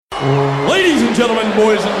Ladies and gentlemen,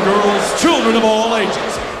 boys and girls, children of all ages,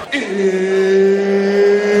 it's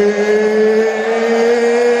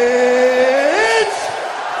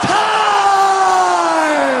time!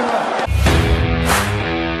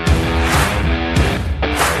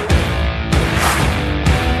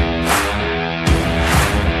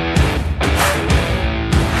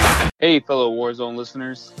 Hey, fellow WarZone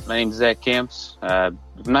listeners. My name is Zach Camps.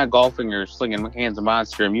 If I'm not golfing or slinging hands of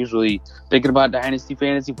monster, I'm usually thinking about Dynasty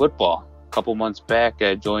fantasy football. A couple months back,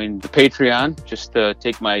 I joined the Patreon just to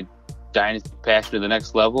take my Dynasty passion to the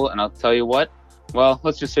next level. And I'll tell you what, well,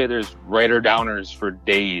 let's just say there's writer downers for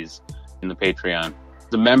days in the Patreon.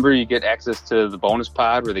 As a member, you get access to the bonus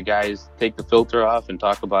pod where the guys take the filter off and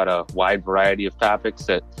talk about a wide variety of topics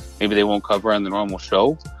that maybe they won't cover on the normal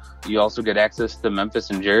show. You also get access to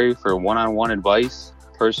Memphis and Jerry for one-on-one advice,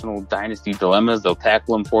 personal Dynasty dilemmas. They'll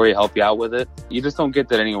tackle them for you, help you out with it. You just don't get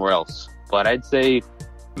that anywhere else. But I'd say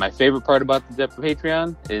my favorite part about the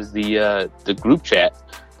Patreon is the group chat.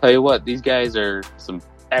 Tell you what, these guys are some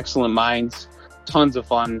excellent minds, tons of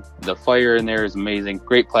fun. The fire in there is amazing.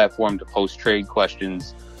 Great platform to post trade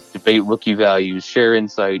questions, debate rookie values, share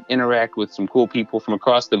insight, interact with some cool people from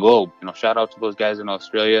across the globe. Shout out to those guys in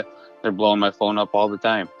Australia. They're blowing my phone up all the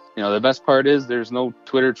time. The best part is there's no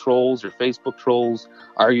Twitter trolls or Facebook trolls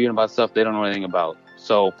arguing about stuff they don't know anything about.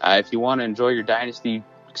 So if you want to enjoy your Dynasty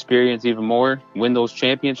experience even more, win those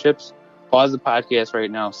championships, pause the podcast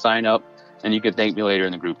right now, sign up, and you can thank me later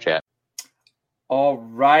in the group chat. All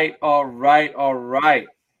right.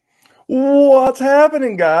 What's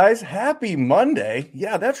happening, guys? Happy Monday.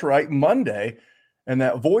 Yeah, that's right, Monday. And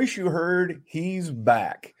that voice you heard, he's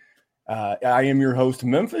back. I am your host,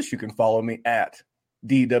 Memphis. You can follow me at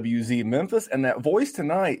DWZ Memphis, and that voice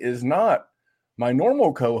tonight is not my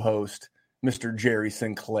normal co-host, Mr. Jerry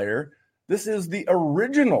Sinclair. This is the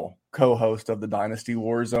original co-host of the Dynasty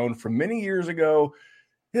WarZone from many years ago.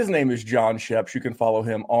 His name is John Sheps. You can follow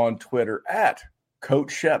him on Twitter at Coach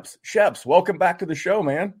Sheps. Sheps, welcome back to the show,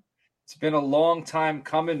 man. It's been a long time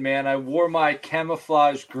coming, man. I wore my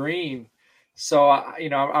camouflage green, so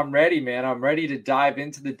I'm ready, man. I'm ready to dive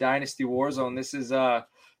into the Dynasty WarZone. This is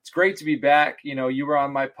It's great to be back. You were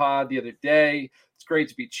on my pod the other day. It's great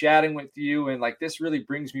to be chatting with you. And this really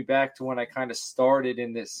brings me back to when I kind of started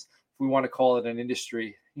in this, if we want to call it an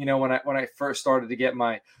industry, when I first started to get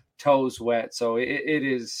my toes wet. So it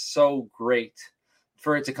is so great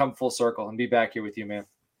for it to come full circle and be back here with you, man.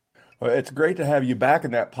 Well, it's great to have you back.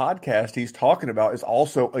 In that podcast he's talking about is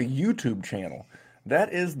also a YouTube channel.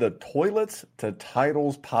 That is the Toilets to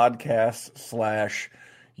Titles podcast /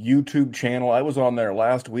 YouTube channel. I was on there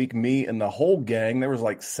last week, me and the whole gang. There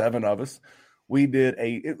was 7 of us. We did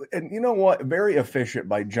and you know what? Very efficient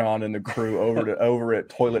by John and the crew over at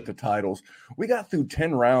Toilet to Titles. We got through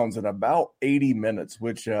 10 rounds in about 80 minutes,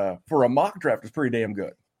 which for a mock draft is pretty damn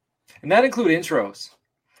good. And that include intros.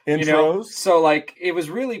 So it was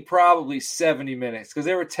really probably 70 minutes because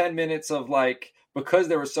there were 10 minutes of because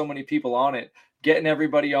there were so many people on it, getting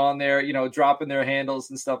everybody on there, dropping their handles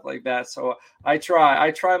and stuff like that. So I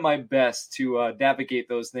try my best to navigate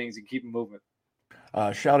those things and keep them moving.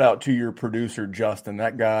 Shout out to your producer, Justin.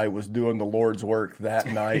 That guy was doing the Lord's work that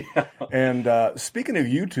night. Yeah. And speaking of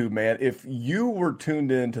YouTube, man, if you were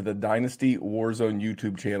tuned in to the Dynasty WarZone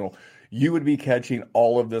YouTube channel, you would be catching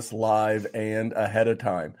all of this live and ahead of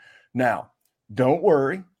time. Now, don't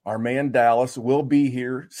worry. Our man Dallas will be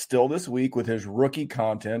here still this week with his rookie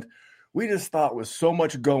content. We just thought with so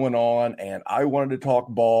much going on, and I wanted to talk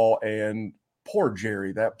ball, and poor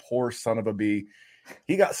Jerry, that poor son of a bee,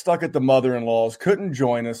 he got stuck at the mother-in-law's, couldn't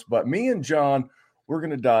join us, but me and John, we're going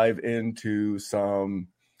to dive into some,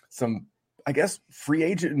 I guess, free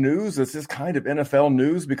agent news. This is kind of NFL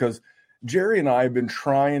news because Jerry and I have been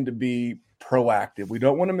trying to be proactive. We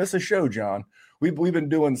don't want to miss a show, John. We've been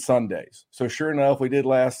doing Sundays. So sure enough, we did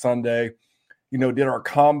last Sunday. Did our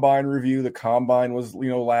combine review. The combine was,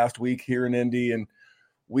 last week here in Indy, and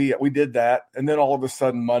we did that. And then all of a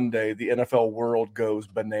sudden Monday, the NFL world goes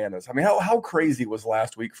bananas. I mean, how crazy was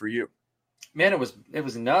last week for you? Man, it was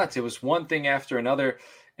nuts. It was one thing after another.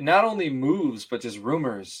 And not only moves, but just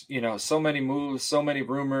rumors, so many moves, so many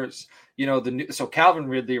rumors, so Calvin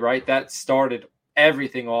Ridley, right? That started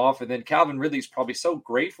everything off. And then Calvin Ridley's probably so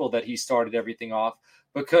grateful that he started everything off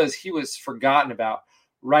because he was forgotten about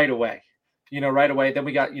right away. Right away. Then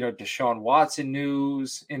we got, Deshaun Watson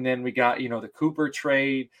news. And then we got, the Cooper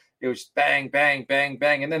trade. It was bang, bang, bang,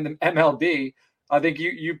 bang. And then the MLB, I think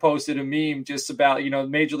you posted a meme just about,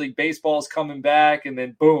 Major League Baseball's coming back. And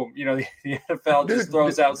then boom, the NFL just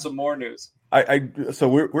throws out some more news. So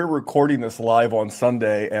we're recording this live on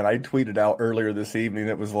Sunday. And I tweeted out earlier this evening.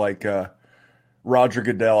 It was Roger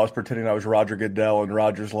Goodell. I was pretending I was Roger Goodell, and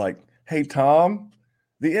Roger's like, "Hey, Tom,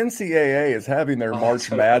 the NCAA is having their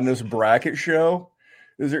March Madness bracket show.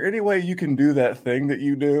 Is there any way you can do that thing that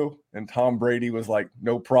you do?" And Tom Brady was like,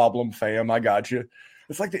 "No problem, fam. I got you."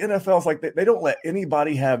 It's like the NFL is like they don't let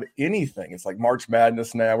anybody have anything. It's like March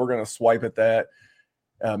Madness now. We're going to swipe at that.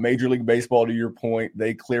 Major League Baseball, to your point,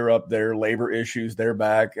 they clear up their labor issues. They're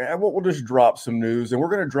back. And we'll just drop some news, and we're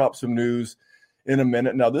going to drop some news in a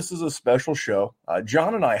minute. Now, this is a special show.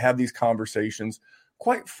 John and I have these conversations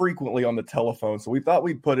quite frequently on the telephone, so we thought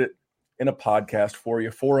we'd put it in a podcast for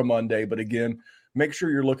you for a Monday. But again, make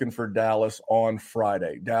sure you're looking for Dallas on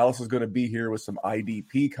Friday. Dallas is going to be here with some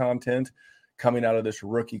IDP content coming out of this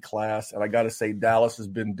rookie class. And I got to say, Dallas has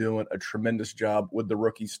been doing a tremendous job with the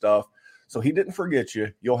rookie stuff. So he didn't forget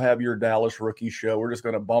you. You'll have your Dallas rookie show. We're just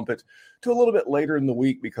going to bump it to a little bit later in the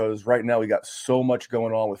week because right now we got so much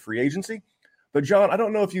going on with free agency. But John, I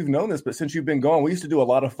don't know if you've known this, but since you've been gone, we used to do a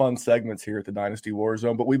lot of fun segments here at the Dynasty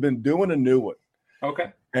WarZone, but we've been doing a new one.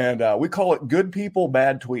 Okay. And we call it Good People,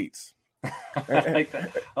 Bad Tweets. I like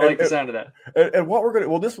that. I like the sound of that. And what we're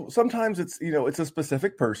going to, sometimes it's, it's a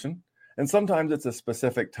specific person and sometimes it's a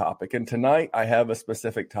specific topic. And tonight I have a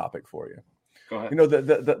specific topic for you. Go ahead.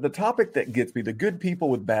 The topic that gets me, the good people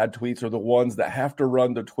with bad tweets are the ones that have to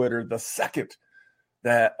run to Twitter the second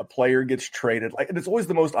that a player gets traded. And it's always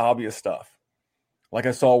the most obvious stuff. Like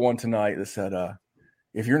I saw one tonight that said,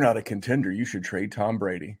 if you're not a contender, you should trade Tom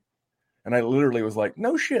Brady. And I literally was like,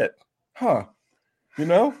 no shit. Huh.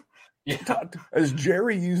 Yeah. As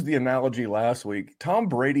Jerry used the analogy last week, Tom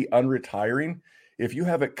Brady unretiring, if you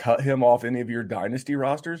haven't cut him off any of your dynasty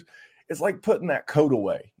rosters, it's like putting that coat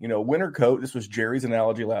away. Winter coat. This was Jerry's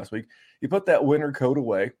analogy last week. You put that winter coat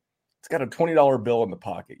away. It's got a $20 bill in the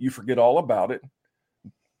pocket. You forget all about it.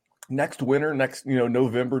 Next winter,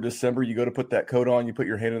 November, December, you go to put that coat on, you put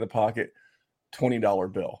your hand in the pocket,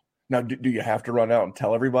 $20 bill. Now, do you have to run out and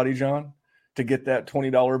tell everybody, John, to get that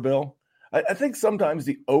 $20 bill? I think sometimes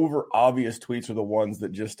the over-obvious tweets are the ones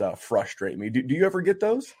that just frustrate me. Do you ever get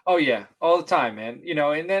those? Oh, yeah, all the time, man.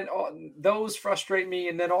 And then those frustrate me,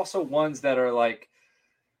 and then also ones that are like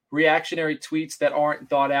reactionary tweets that aren't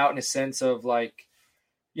thought out in a sense of like,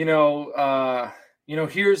 here's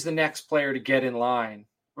the next player to get in line.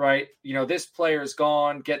 Right. This player is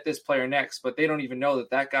gone, get this player next, but they don't even know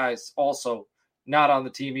that guy's also not on the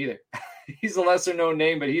team either. He's a lesser known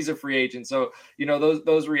name, but he's a free agent. So,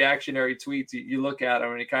 those reactionary tweets, you look at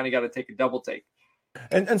them and you kind of got to take a double take.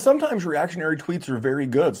 And sometimes reactionary tweets are very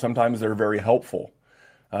good. Sometimes they're very helpful.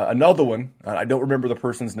 Another one, I don't remember the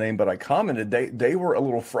person's name, but I commented they were a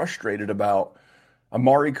little frustrated about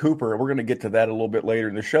Amari Cooper. We're going to get to that a little bit later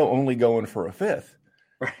in the show, only going for a fifth.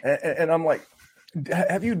 Right. And I'm like,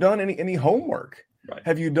 have you done any homework? Right.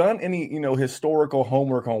 Have you done any, historical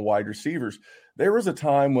homework on wide receivers? There was a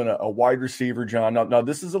time when a wide receiver, John, now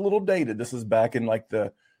this is a little dated. This is back in like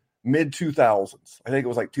the mid 2000s. I think it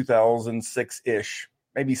was like 2006-ish,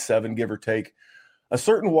 maybe 7, give or take. A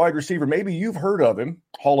certain wide receiver, maybe you've heard of him,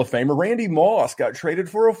 Hall of Famer, Randy Moss, got traded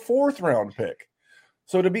for a 4th-round pick.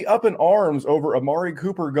 So to be up in arms over Amari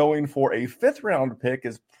Cooper going for a 5th-round pick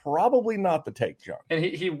is probably not the take, John. And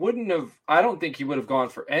he wouldn't have – I don't think he would have gone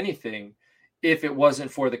for anything if it wasn't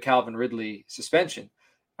for the Calvin Ridley suspension.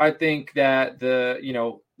 I think that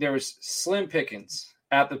there was slim pickings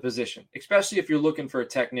at the position, especially if you're looking for a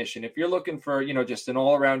technician. If you're looking for, just an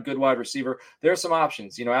all-around good wide receiver, there are some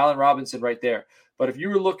options. Allen Robinson right there. But if you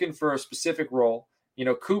were looking for a specific role,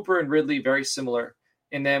 Cooper and Ridley, very similar.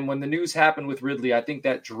 And then when the news happened with Ridley, I think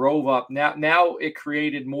that drove up. Now it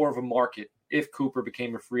created more of a market if Cooper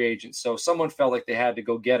became a free agent. So someone felt like they had to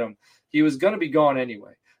go get him. He was going to be gone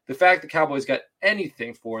anyway. The fact the Cowboys got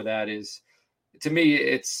anything for that is, to me,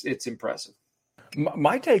 it's impressive.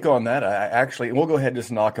 My take on that, we'll go ahead and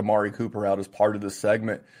just knock Amari Cooper out as part of this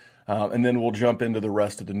segment, and then we'll jump into the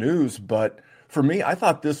rest of the news. But for me, I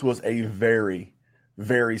thought this was a very,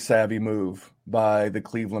 very savvy move by the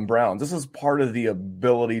Cleveland Browns. This is part of the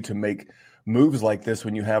ability to make moves like this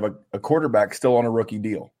when you have a quarterback still on a rookie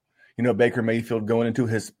deal. Baker Mayfield going into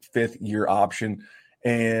his 5th-year option.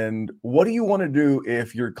 And what do you want to do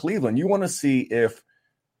if you're Cleveland? You want to see if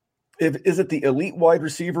is it the elite wide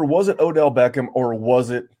receiver? Was it Odell Beckham or was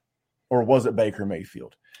it Baker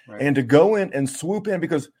Mayfield? Right. And to go in and swoop in,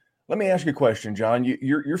 because let me ask you a question, John.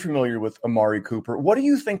 You're familiar with Amari Cooper. What do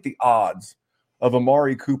you think the odds of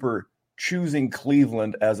Amari Cooper choosing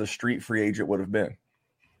Cleveland as a street free agent would have been?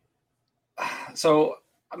 So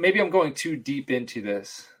maybe I'm going too deep into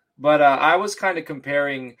this, but I was kind of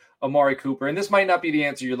comparing Amari Cooper, and this might not be the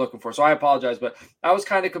answer you're looking for, so I apologize, but I was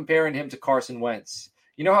kind of comparing him to Carson Wentz.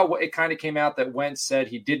 You know how it kind of came out that Wentz said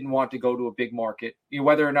he didn't want to go to a big market,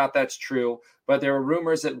 whether or not that's true. But there were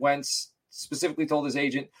rumors that Wentz specifically told his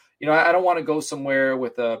agent, I don't want to go somewhere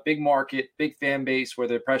with a big market, big fan base where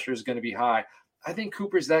the pressure is going to be high. I think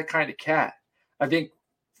Cooper's that kind of cat. I think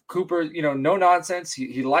Cooper, no nonsense.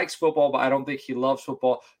 He likes football, but I don't think he loves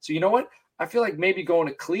football. So you know what? I feel like maybe going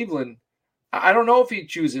to Cleveland, I don't know if he'd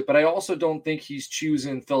choose it, but I also don't think he's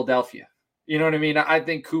choosing Philadelphia. You know what I mean? I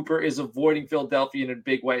think Cooper is avoiding Philadelphia in a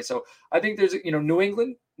big way. So I think there's, New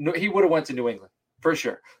England, he would have went to New England for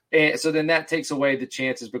sure. And so then that takes away the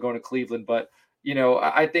chances for going to Cleveland. But,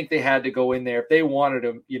 I think they had to go in there. If they wanted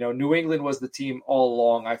him, New England was the team all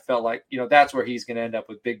along. I felt like, that's where he's going to end up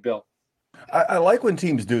with Big Bill. I like when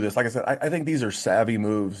teams do this. Like I said, I think these are savvy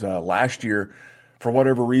moves. Last year, for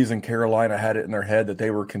whatever reason, Carolina had it in their head that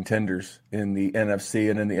they were contenders in the NFC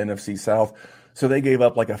and in the NFC South. So they gave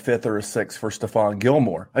up like a 5th or a 6th for Stephon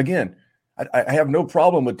Gilmore. Again, I have no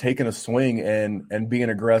problem with taking a swing and being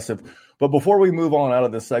aggressive. But before we move on out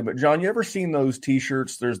of this segment, John, you ever seen those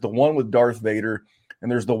T-shirts? There's the one with Darth Vader,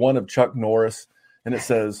 and there's the one of Chuck Norris, and it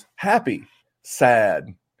says happy,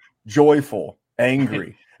 sad, joyful,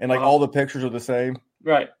 angry, and like all the pictures are the same.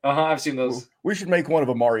 Right. I've seen those. We should make one of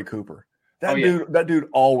Amari Cooper. That dude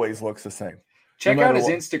always looks the same. Check out his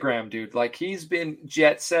Instagram, dude. Like he's been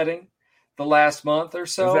jet setting the last month or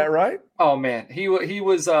so. Is that right? Oh man, he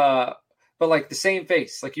was but like the same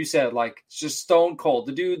face, like you said, like it's just stone cold.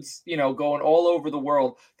 The dude's going all over the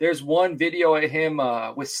world. There's one video of him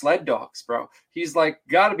with sled dogs, bro. He's like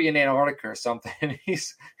got to be in Antarctica or something.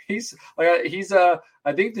 he's I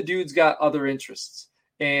think the dude's got other interests,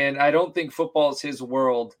 and I don't think football is his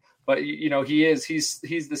world. But he is. He's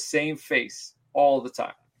the same face all the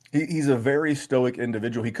time. He's a very stoic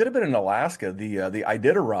individual. He could have been in Alaska, the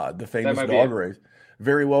Iditarod, the famous dog race.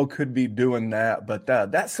 Very well could be doing that. But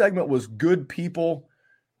that segment was Good People,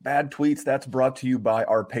 Bad Tweets. That's brought to you by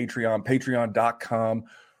our Patreon,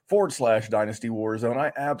 patreon.com/Dynasty Warzone.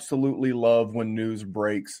 I absolutely love when news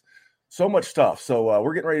breaks. So much stuff. So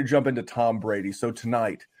we're getting ready to jump into Tom Brady. So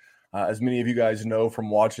tonight, as many of you guys know from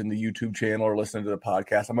watching the YouTube channel or listening to the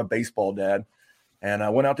podcast, I'm a baseball dad. And I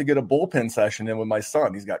went out to get a bullpen session in with my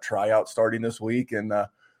son. He's got tryouts starting this week. And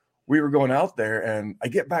we were going out there, and I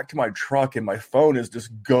get back to my truck, and my phone is just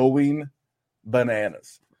going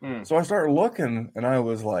bananas. So I started looking, and I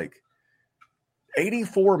was like,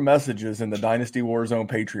 84 messages in the Dynasty Warzone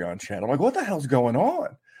Patreon chat. I'm like, what the hell's going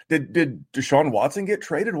on? Did Deshaun Watson get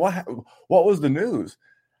traded? What was the news?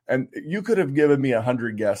 And you could have given me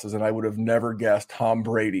 100 guesses, and I would have never guessed Tom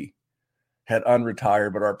Brady had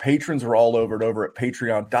unretired. But our patrons are all over it over at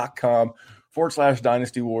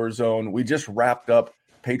patreon.com/Dynasty Warzone. We just wrapped up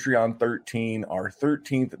Patreon 13, our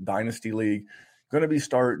 13th Dynasty League. Going to be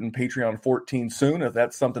starting Patreon 14 soon if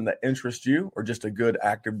that's something that interests you, or just a good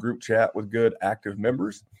active group chat with good active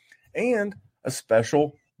members. And a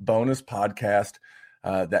special bonus podcast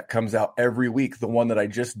that comes out every week. The one that I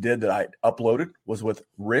just did that I uploaded was with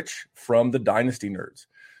Rich from the Dynasty Nerds.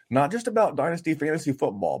 Not just about Dynasty Fantasy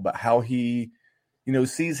Football, but how he,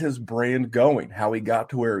 sees his brand going, how he got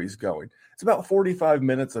to where he's going. It's about 45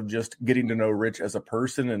 minutes of just getting to know Rich as a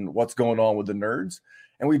person and what's going on with the nerds.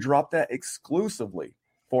 And we drop that exclusively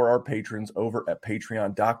for our patrons over at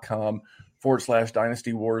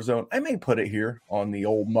patreon.com/Dynasty Warzone. I may put it here on the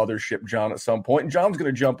old mothership, John, at some point. And John's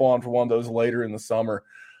going to jump on for one of those later in the summer.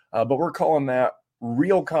 But we're calling that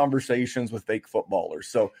Real Conversations with Fake Footballers.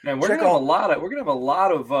 So man, we're gonna have a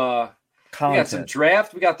lot of content. We got some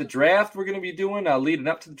draft. We got the draft we're gonna be doing leading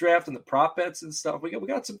up to the draft and the prop bets and stuff. We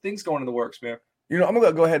got some things going in the works, man. I'm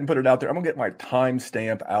gonna go ahead and put it out there. I'm gonna get my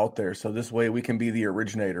timestamp out there so this way we can be the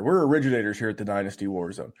originator. We're originators here at the Dynasty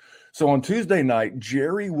Warzone. So on Tuesday night,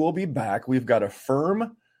 Jerry will be back. We've got a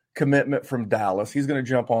firm commitment from Dallas. He's gonna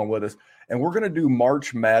jump on with us, and we're gonna do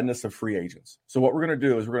March Madness of free agents. So what we're gonna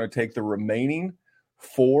do is we're gonna take the remaining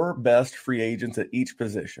 4 best free agents at each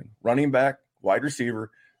position: running back, wide receiver,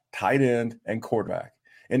 tight end, and quarterback.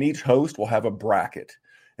 And each host will have a bracket,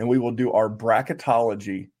 and we will do our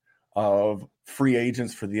bracketology of free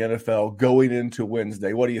agents for the NFL going into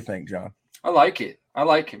Wednesday. What do you think, John? I like it,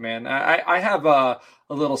 man. I have a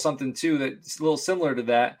little something too that's a little similar to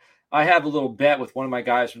that. I have a little bet with one of my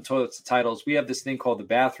guys from Toilets to Titles. We have this thing called the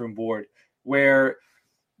bathroom board, where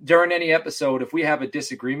during any episode, if we have a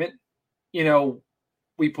disagreement,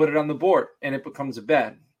 we put it on the board and it becomes a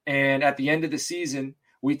bet. And at the end of the season,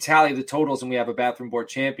 we tally the totals and we have a bathroom board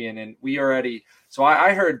champion. And we already, so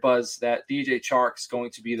I heard buzz that DJ Chark's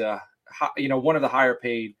going to be one of the higher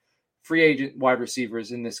paid free agent wide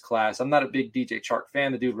receivers in this class. I'm not a big DJ Chark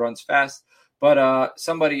fan. The dude runs fast, but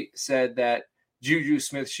somebody said that Juju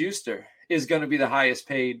Smith-Schuster is going to be the highest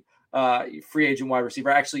paid free agent wide receiver,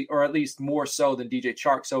 actually, or at least more so than DJ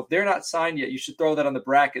Chark. So if they're not signed yet, you should throw that on the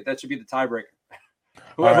bracket. That should be the tiebreaker.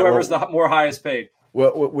 Whoever's the more highest paid.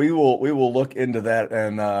 Well, we will look into that,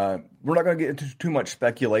 and we're not going to get into too much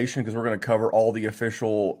speculation because we're going to cover all the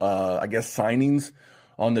official, signings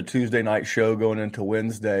on the Tuesday night show going into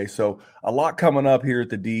Wednesday. So a lot coming up here at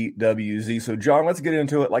the DWZ. So John, let's get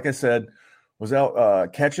into it. Like I said, was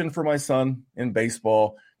out catching for my son in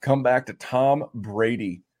baseball. Come back to Tom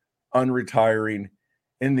Brady unretiring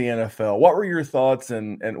in the NFL. What were your thoughts,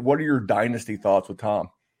 and what are your dynasty thoughts with Tom?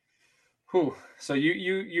 Whew. So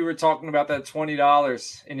you were talking about that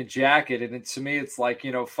 $20 in a jacket, and to me, it's like,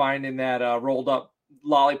 finding that rolled up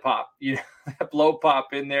lollipop, that blow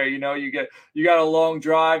pop in there. You got a long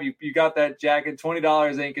drive, you got that jacket.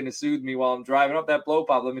 $20 ain't gonna soothe me while I'm driving up that blow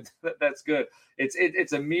pop. That's good.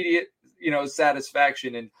 It's immediate,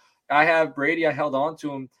 satisfaction. And I have Brady. I held on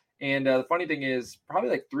to him, and the funny thing is, probably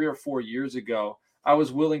like 3 or 4 years ago, I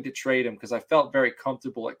was willing to trade him because I felt very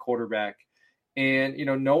comfortable at quarterback. And,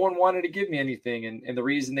 no one wanted to give me anything. And the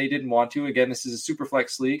reason they didn't want to, again, this is a super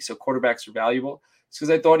flex league, so quarterbacks are valuable. It's because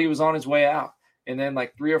I thought he was on his way out. And then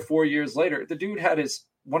like 3 or 4 years later, the dude had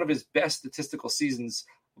one of his best statistical seasons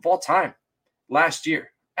of all time last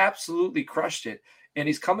year. Absolutely crushed it. And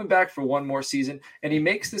he's coming back for one more season. And he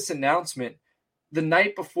makes this announcement the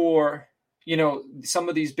night before, some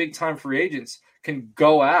of these big time free agents can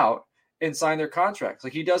go out and sign their contracts.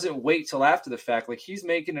 Like, he doesn't wait till after the fact. Like, he's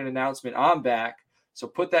making an announcement, I'm back. So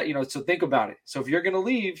put that, so think about it. So if you're going to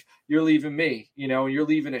leave, you're leaving me, and you're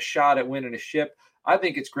leaving a shot at winning a ship. I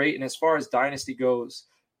think it's great. And as far as dynasty goes,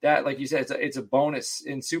 that, like you said, it's a bonus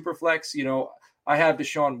in Superflex. I have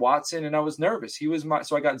Deshaun Watson, and I was nervous.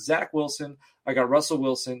 So I got Zach Wilson, I got Russell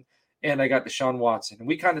Wilson, and I got Deshaun Watson. And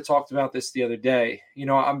we kind of talked about this the other day.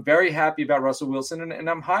 I'm very happy about Russell Wilson, and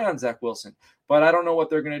I'm high on Zach Wilson. But I don't know what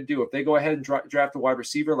they're going to do. If they go ahead and draft a wide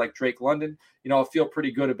receiver like Drake London, I'll feel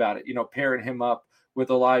pretty good about it, pairing him up with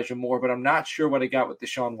Elijah Moore. But I'm not sure what I got with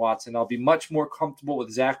Deshaun Watson. I'll be much more comfortable with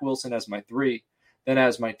Zach Wilson as my 3 than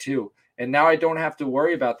as my 2. And now I don't have to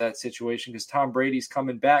worry about that situation because Tom Brady's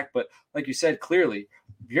coming back. But like you said, clearly,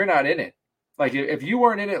 you're not in it. Like, if you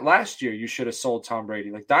weren't in it last year, you should have sold Tom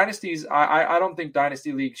Brady. Like, dynasties, I don't think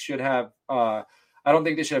dynasty leagues should have I don't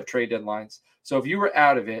think they should have trade deadlines. So if you were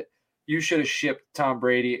out of it, you should have shipped Tom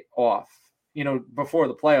Brady off, before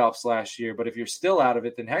the playoffs last year. But if you're still out of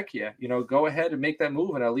it, then heck yeah, go ahead and make that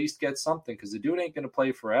move and at least get something, because the dude ain't going to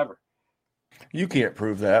play forever. You can't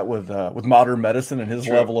prove that with modern medicine and his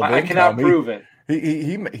level of income. I cannot prove it.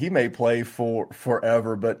 He may play for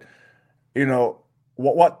forever, but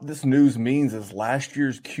what this news means is last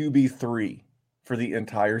year's QB3 for the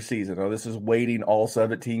entire season. Now, this is weighting all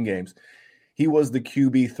 17 games. He was the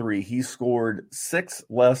QB3. He scored 6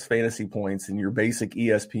 less fantasy points in your basic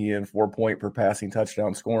ESPN 4-point per passing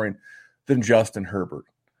touchdown scoring than Justin Herbert.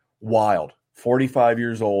 Wild. 45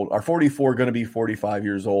 years old, or 44, going to be 45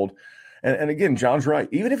 years old. And again, John's right.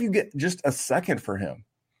 Even if you get just a second for him,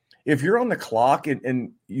 if you're on the clock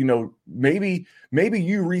and maybe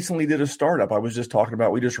you recently did a startup. I was just talking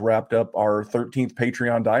about, we just wrapped up our 13th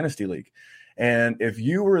Patreon Dynasty League. And if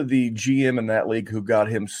you were the GM in that league who got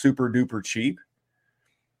him super duper cheap,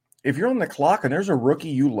 if you're on the clock and there's a rookie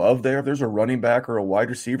you love there, if there's a running back or a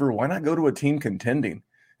wide receiver, why not go to a team contending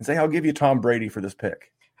and say, I'll give you Tom Brady for this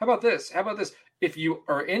pick? How about this? If you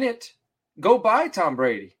are in it, go buy Tom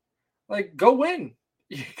Brady. Like, go win.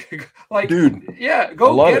 Like, dude, yeah,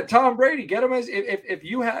 go get Tom Brady. Get him if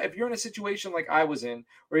you're in a situation like I was in,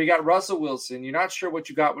 where you got Russell Wilson, you're not sure what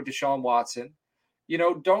you got with Deshaun Watson.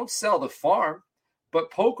 Don't sell the farm,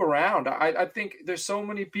 but poke around. I think there's so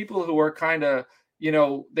many people who are kind of,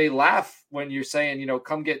 they laugh when you're saying,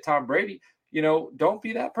 come get Tom Brady. Don't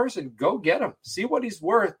be that person. Go get him. See what he's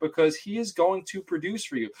worth, because he is going to produce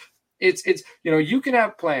for you. It's you can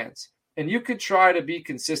have plans and you could try to be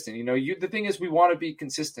consistent. The thing is, we want to be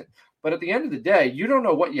consistent, but at the end of the day, you don't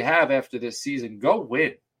know what you have after this season. Go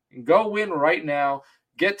win. Go win right now.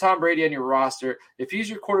 Get Tom Brady on your roster. If he's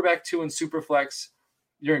your quarterback 2 in Superflex,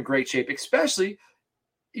 you're in great shape. Especially,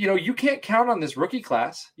 you can't count on this rookie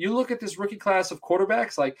class. You look at this rookie class of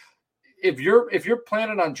quarterbacks, like if you're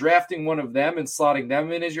planning on drafting one of them and slotting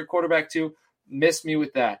them in as your quarterback 2, miss me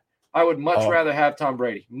with that. I would much rather have Tom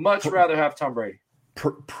Brady. Much rather have Tom Brady.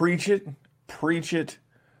 Preach it.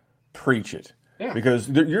 Yeah. Because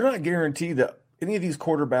you're not guaranteed that any of these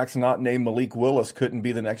quarterbacks not named Malik Willis couldn't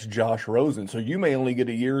be the next Josh Rosen. So you may only get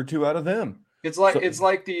a year or 2 out of them. It's like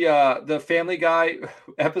the Family Guy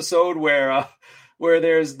episode where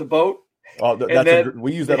there's the boat Oh,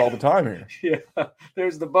 we use that all the time here. Yeah,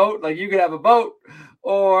 there's the boat. Like you could have a boat,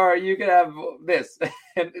 or you could have this.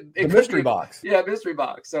 And the mystery box. Yeah, mystery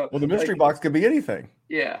box. So the mystery box could be anything.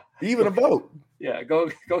 Yeah, even a boat. Yeah, go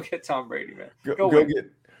get Tom Brady, man. Go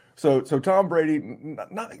get. So Tom Brady,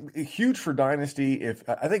 not huge for Dynasty. If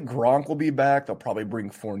I think Gronk will be back, they'll probably bring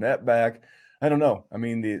Fournette back. I don't know. I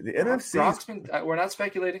mean, the NFC. Gronk's been. We're not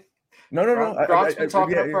speculating. No. Gronk's been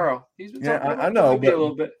talking up Burrow. He's been talking. I know, but, a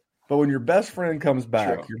little bit. But when your best friend comes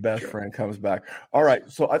back, friend comes back. All right.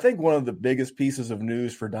 So I think one of the biggest pieces of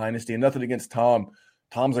news for Dynasty, and nothing against Tom.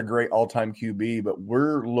 Tom's a great all-time QB, but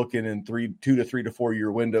we're looking in 2 to 3 to 4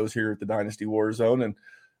 year windows here at the Dynasty WarZone, and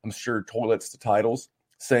I'm sure toilets to titles.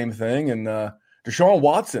 Same thing. And Deshaun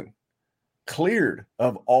Watson cleared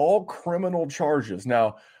of all criminal charges.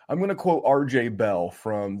 Now, I'm going to quote RJ Bell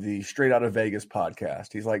from the Straight Outta Vegas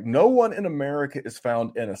podcast. He's like, no one in America is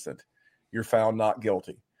found innocent. You're found not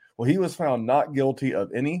guilty. Well, he was found not guilty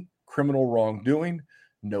of any criminal wrongdoing,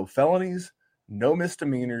 no felonies, no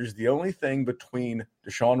misdemeanors. The only thing between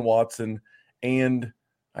Deshaun Watson and,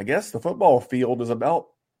 I guess, the football field is about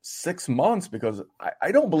 6 months, because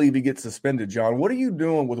I don't believe he gets suspended. John, what are you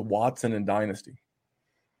doing with Watson and Dynasty?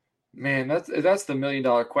 Man, that's the $1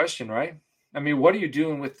 million question, right? I mean, what are you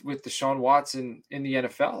doing with Deshaun Watson in the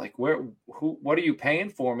NFL? Like, what are you paying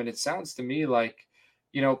for him? And it sounds to me like,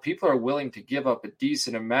 people are willing to give up a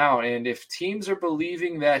decent amount. And if teams are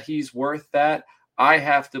believing that he's worth that, I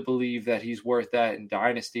have to believe that he's worth that in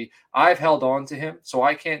Dynasty. I've held on to him, so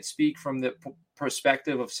I can't speak from the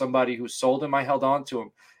perspective of somebody who sold him. I held on to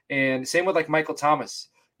him. And same with like Michael Thomas.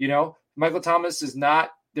 Michael Thomas is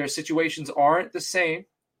not, their situations aren't the same,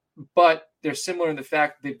 but they're similar in the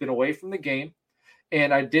fact that they've been away from the game,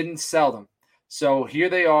 and I didn't sell them. So here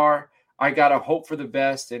they are. I got to hope for the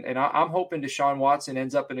best, and I'm hoping Deshaun Watson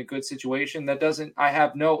ends up in a good situation.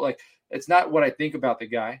 It's not what I think about the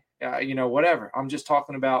guy, whatever. I'm just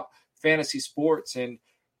talking about fantasy sports, and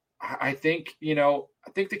I think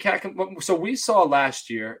the cat can. So we saw last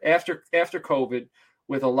year after COVID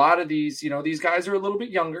with a lot of these, these guys are a little bit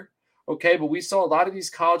younger. Okay, but we saw a lot of these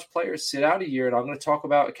college players sit out a year, and I'm going to talk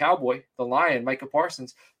about a Cowboy, the Lion, Micah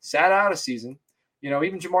Parsons, sat out a season.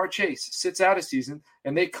 Even Jamar Chase sits out a season,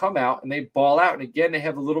 and they come out and they ball out. And again, they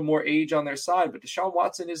have a little more age on their side, but Deshaun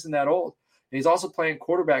Watson isn't that old, and he's also playing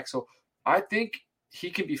quarterback. So I think he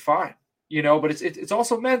can be fine, but it's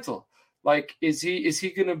also mental. Like, is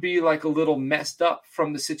he going to be like a little messed up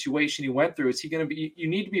from the situation he went through? Is he going to be? You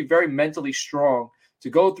need to be very mentally strong to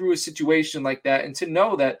go through a situation like that, and to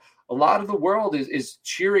know that a lot of the world is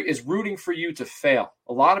rooting for you to fail.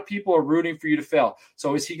 A lot of people are rooting for you to fail.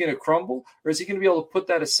 So is he going to crumble, or is he going to be able to put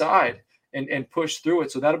that aside and push through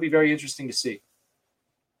it? So that'll be very interesting to see.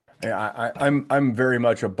 Yeah, I'm very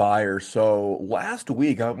much a buyer. So last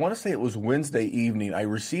week, I want to say it was Wednesday evening, I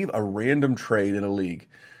received a random trade in a league.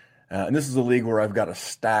 And this is a league where I've got a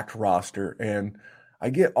stacked roster, and I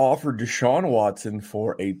get offered Deshaun Watson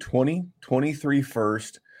for a 2023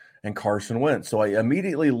 first and Carson Wentz. So I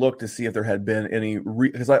immediately looked to see if there had been any,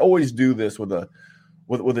 because I always do this with a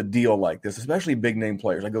deal like this, especially big name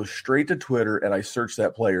players. I go straight to Twitter and I search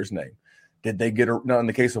that player's name. Did they get now in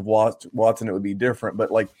the case of Watson, it would be different.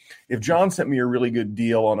 But like if John sent me a really good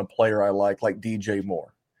deal on a player I like DJ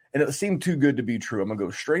Moore, and it seemed too good to be true, I'm going to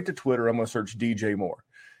go straight to Twitter. I'm going to search DJ Moore.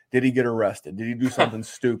 Did he get arrested? Did he do something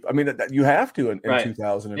stupid? I mean, you have to in right.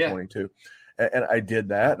 2022. Yeah. And I did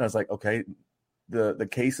that. And I was like, okay, the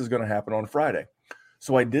case is going to happen on Friday.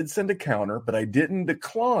 So I did send a counter, but I didn't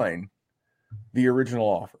decline the original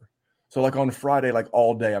offer. So like on Friday, like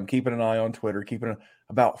all day, I'm keeping an eye on Twitter,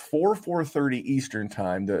 about 4:30 Eastern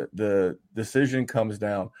time, the decision comes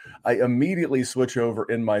down. I immediately switch over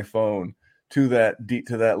in my phone to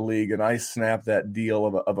that league, and I snap that deal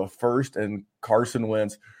of a first and Carson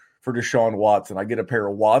Wentz for Deshaun Watson. I get a pair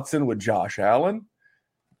of Watson with Josh Allen,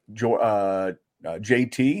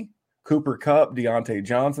 JT, Cooper Kupp, Deontay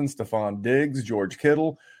Johnson, Stephon Diggs, George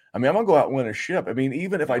Kittle. I mean, I'm going to go out and win a ship. I mean,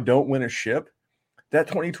 even if I don't win a ship, that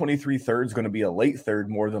 2023 third is going to be a late third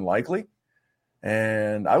more than likely.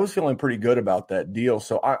 And I was feeling pretty good about that deal.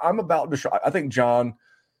 So I'm about to – I think John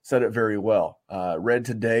said it very well. Read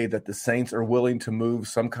today that the Saints are willing to move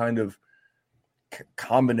some kind of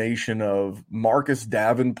combination of Marcus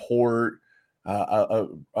Davenport,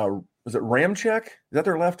 was it Ramczyk? Is that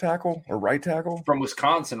their left tackle or right tackle? From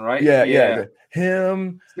Wisconsin, right? Yeah.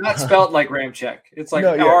 Him. It's not spelled like Ramczyk. It's like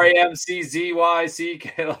RAMCZYCK.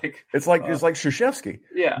 Like it's like Krzyzewski.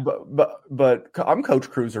 Yeah. But I'm Coach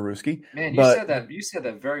Kruzarewski. Man, you said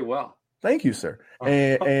that very well. Thank you, sir.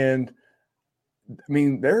 And I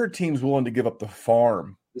mean, there are teams willing to give up the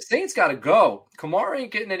farm The Saints got to go. Kamara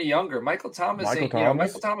ain't getting any younger. Michael Thomas, Michael ain't, Thomas?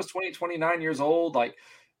 Michael Thomas, 29 years old. Like,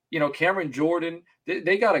 Cameron Jordan,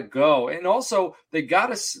 they got to go. And also, they got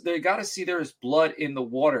to see there is blood in the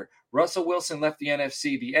water. Russell Wilson left the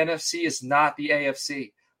NFC. The NFC is not the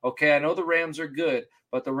AFC. Okay, I know the Rams are good,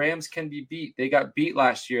 but the Rams can be beat. They got beat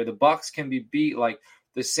last year. The Bucs can be beat. Like,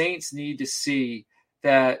 the Saints need to see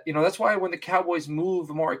that. That's why when the Cowboys move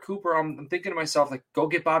Amari Cooper, I'm thinking to myself, like, go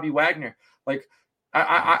get Bobby Wagner. Like,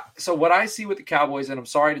 so what I see with the Cowboys, and I'm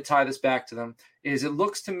sorry to tie this back to them, is it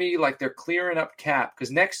looks to me like they're clearing up cap because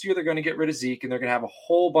next year they're going to get rid of Zeke and they're going to have a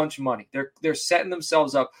whole bunch of money. They're setting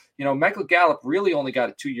themselves up. Michael Gallup really only got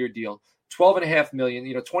a 2-year deal, $12.5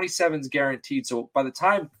 million. 27 is guaranteed. So by the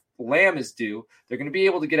time Lamb is due, they're going to be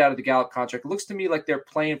able to get out of the Gallup contract. It looks to me like they're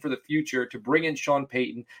playing for the future to bring in Sean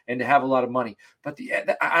Payton and to have a lot of money. But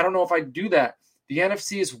I don't know if I do that. The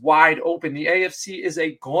NFC is wide open. The AFC is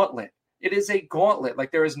a gauntlet. It is a gauntlet.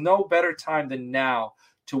 Like, there is no better time than now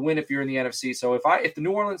to win if you're in the NFC. So if the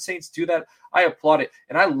New Orleans Saints do that, I applaud it.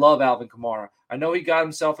 And I love Alvin Kamara. I know he got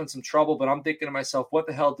himself in some trouble, but I'm thinking to myself, what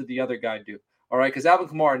the hell did the other guy do? All right, because Alvin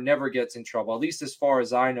Kamara never gets in trouble, at least as far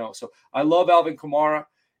as I know. So I love Alvin Kamara,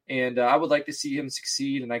 and I would like to see him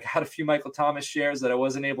succeed. And I got a few Michael Thomas shares that I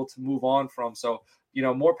wasn't able to move on from. So,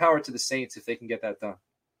 more power to the Saints if they can get that done.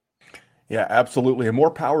 Yeah, absolutely. And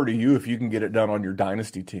more power to you if you can get it done on your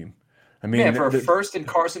dynasty team. I mean, man, for a first and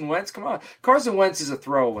Carson Wentz, come on. Carson Wentz is a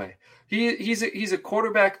throwaway. He's a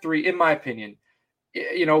quarterback 3, in my opinion.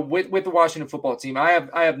 With the Washington football team, I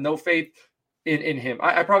have no faith in him.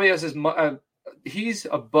 I probably has his. He's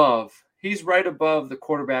right above the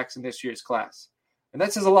quarterbacks in this year's class, and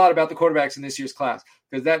that says a lot about the quarterbacks in this year's class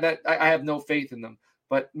because I have no faith in them.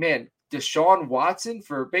 But man, Deshaun Watson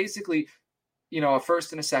for basically, a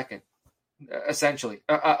first and a second, essentially,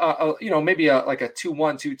 maybe like a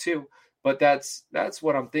 2-1, 2-2. But that's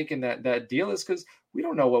what I'm thinking that deal is because we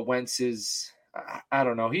don't know what Wentz is. I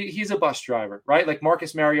don't know. He's a bus driver, right? Like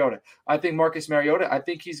Marcus Mariota. I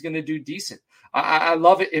think he's going to do decent. I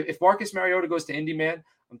love it. If Marcus Mariota goes to Indy, man,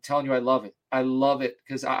 I'm telling you, I love it. I love it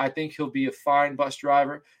because I think he'll be a fine bus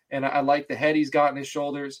driver. And I like the head he's got on his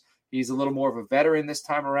shoulders. He's a little more of a veteran this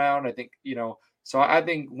time around. I think, so I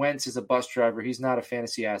think Wentz is a bus driver. He's not a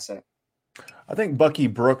fantasy asset. I think Bucky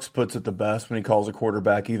Brooks puts it the best when he calls a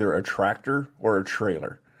quarterback either a tractor or a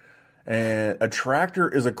trailer. And a tractor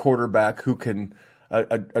is a quarterback who can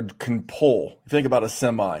pull. Think about a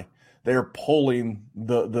semi. They're pulling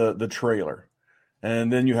the trailer.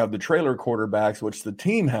 And then you have the trailer quarterbacks, which the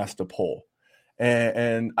team has to pull.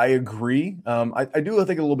 And I agree. I do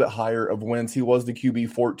think a little bit higher of Wentz. He was the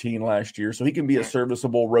QB 14 last year, so he can be a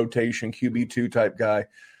serviceable rotation QB2 type guy.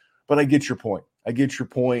 But I get your point. I get your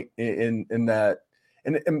point in that.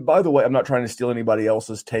 And by the way, I'm not trying to steal anybody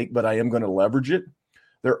else's take, but I am going to leverage it.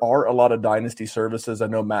 There are a lot of dynasty services. I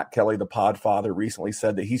know Matt Kelly, the Podfather, recently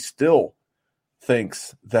said that he still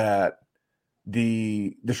thinks that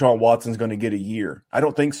the Deshaun Watson's going to get a year. I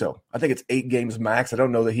don't think so. I think it's 8 games max. I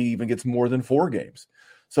don't know that he even gets more than 4 games.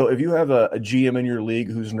 So if you have a GM in your league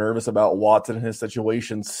who's nervous about Watson and his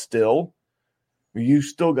situation still, you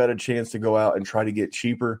still got a chance to go out and try to get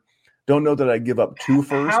cheaper. Don't know that I give up 2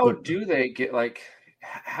 first. How do they get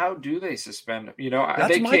how do they suspend him?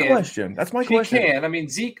 That's my question. That's my question. He can. I mean,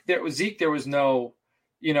 Zeke, there was no,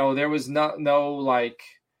 there was no like,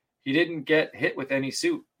 he didn't get hit with any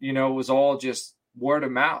suit. It was all just word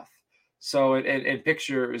of mouth. So, and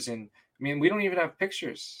pictures. And I mean, we don't even have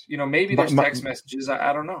pictures. Maybe there's text messages.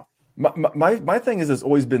 I don't know. My thing is it's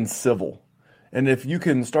always been civil. And if you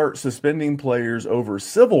can start suspending players over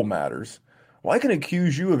civil matters, well, I can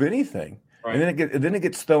accuse you of anything. Right. And then it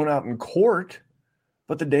gets thrown out in court,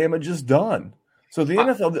 but the damage is done. So the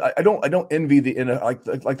NFL, I don't envy the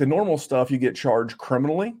like the normal stuff. You get charged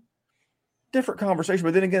criminally, different conversation.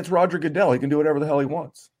 But then again, it's Roger Goodell. He can do whatever the hell he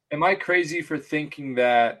wants. Am I crazy for thinking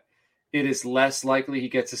that it is less likely he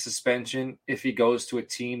gets a suspension if he goes to a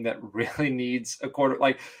team that really needs a quarter?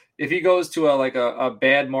 Like if he goes to a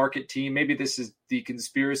bad market team, maybe this is the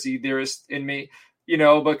conspiracy theorist in me.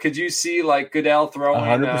 But could you see like Goodell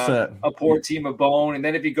throwing a poor team a bone? And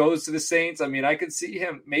then if he goes to the Saints, I mean, I could see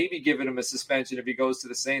him maybe giving him a suspension if he goes to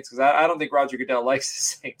the Saints because I don't think Roger Goodell likes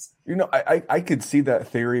the Saints. I could see that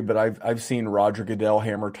theory, but I've seen Roger Goodell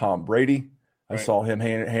hammer Tom Brady. I saw him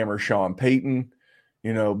hammer Sean Payton,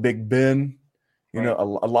 Big Ben. A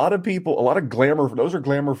lot of people, a lot of glamour. Those are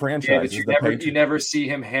glamour franchises. Yeah, but you never see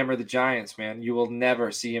him hammer the Giants, man. You will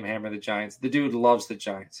never see him hammer the Giants. The dude loves the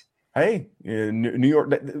Giants. Hey, New York,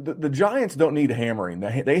 the Giants don't need hammering.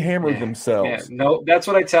 They hammered themselves. No, that's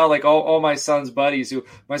what I tell like all my son's buddies.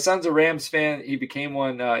 My son's a Rams fan. He became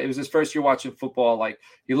one. It was his first year watching football. Like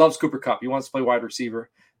he loves Cooper Kupp. He wants to play wide receiver.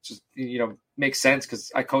 Just makes sense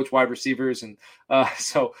because I coach wide receivers, and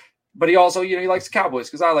so. But he also he likes the Cowboys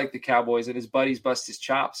because I like the Cowboys, and his buddies bust his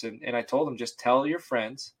chops. And I told him, just tell your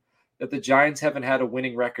friends that the Giants haven't had a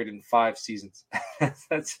winning record in 5 seasons.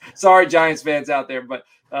 That's sorry, Giants fans out there, but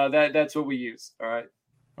that's what we use. All right.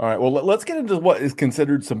 All right. Well, let's get into what is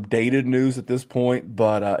considered some dated news at this point.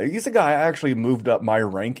 But he's a guy I actually moved up my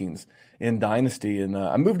rankings in Dynasty, and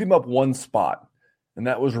I moved him up 1 spot, and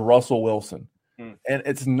that was Russell Wilson. And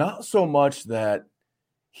it's not so much that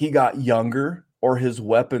he got younger or his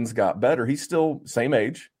weapons got better. He's still same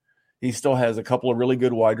age. He still has a couple of really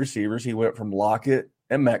good wide receivers. He went from Lockett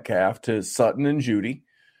and Metcalf to Sutton and Judy.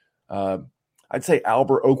 I'd say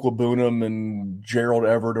Albert Okwuegbunam and Gerald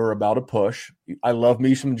Everett are about a push. I love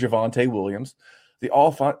me some Javonte Williams. The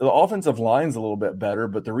offensive line's a little bit better,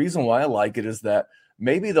 but the reason why I like it is that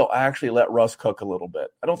maybe they'll actually let Russ cook a little bit.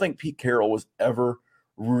 I don't think Pete Carroll was ever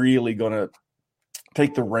really going to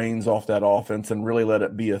take the reins off that offense and really let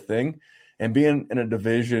it be a thing. And being in a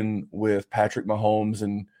division with Patrick Mahomes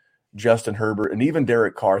and Justin Herbert and even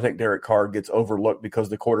Derek Carr, I think Derek Carr gets overlooked because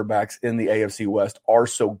the quarterbacks in the AFC West are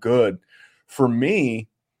so good. For me,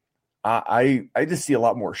 I just see a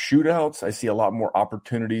lot more shootouts. I see a lot more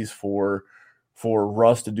opportunities for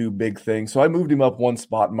Russ to do big things. So I moved him up 1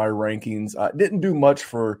 spot in my rankings. Didn't do much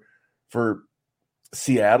for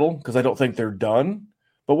Seattle because I don't think they're done.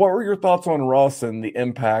 But what were your thoughts on Russ and the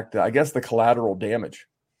impact, I guess the collateral damage?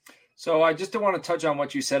 So I just want to touch on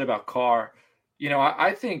what you said about Carr.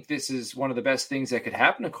 I think this is one of the best things that could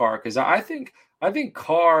happen to Carr because I think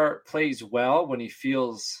Carr plays well when he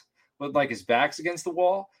feels like his back's against the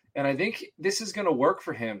wall. And I think this is going to work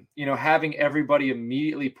for him, having everybody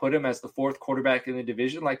immediately put him as the 4th quarterback in the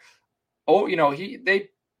division. Like, they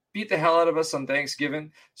beat the hell out of us on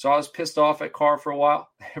Thanksgiving. So I was pissed off at Carr for a while.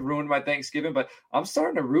 It ruined my Thanksgiving, but I'm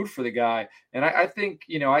starting to root for the guy. And I think,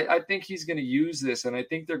 I think he's going to use this and I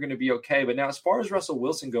think they're going to be okay. But now as far as Russell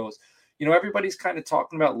Wilson goes, everybody's kind of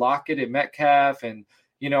talking about Lockett and Metcalf and,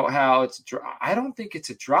 how I don't think it's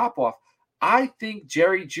a drop off. I think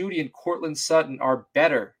Jerry Jeudy and Cortland Sutton are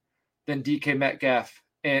better than DK Metcalf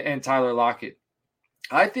and Tyler Lockett.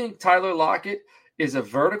 I think Tyler Lockett is a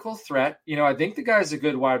vertical threat. I think the guy's a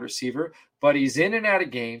good wide receiver, but he's in and out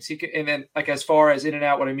of games. He can, and then like as far as in and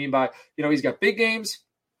out, what I mean by, he's got big games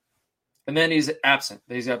and then he's absent.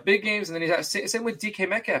 He's got big games and then he's same with DK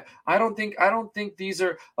Metcalf. I don't think these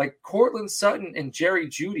are like Cortland Sutton and Jerry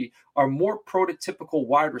Jeudy are more prototypical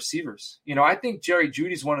wide receivers. I think Jerry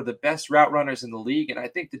Judy's one of the best route runners in the league, and I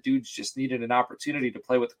think the dude's just needed an opportunity to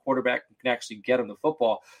play with a quarterback who can actually get him the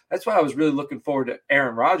football. That's why I was really looking forward to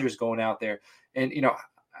Aaron Rodgers going out there. And,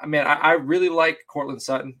 I really like Cortland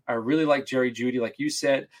Sutton. I really like Jerry Jeudy, like you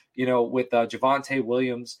said, with Javonte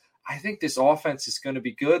Williams. I think this offense is going to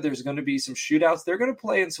be good. There's going to be some shootouts. They're going to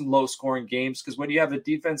play in some low-scoring games because when you have a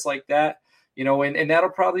defense like that, and that'll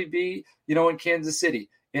probably be, in Kansas City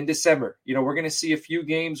in December. We're going to see a few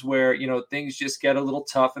games where, things just get a little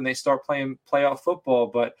tough and they start playing playoff football.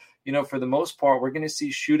 But, for the most part, we're going to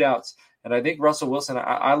see shootouts. And I think Russell Wilson,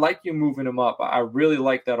 I like you moving him up. I really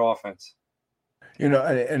like that offense. And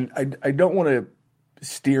I don't want to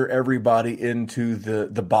steer everybody into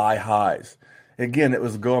the buy highs. Again, it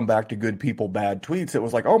was going back to good people, bad tweets. It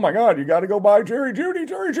was like, oh my God, you got to go buy Jerry Jeudy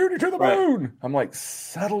to the moon. I'm like,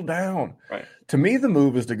 settle down. Right. To me, the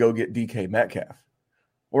move is to go get DK Metcalf.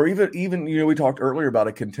 Or even we talked earlier about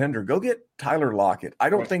a contender. Go get Tyler Lockett. I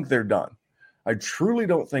don't think they're done. I truly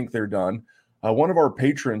don't think they're done. One of our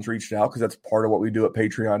patrons reached out because that's part of what we do at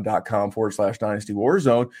patreon.com/Dynasty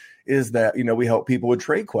WarZone is that, we help people with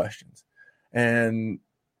trade questions. And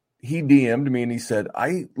he DM'd me and he said,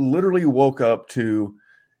 I literally woke up to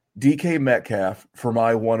DK Metcalf for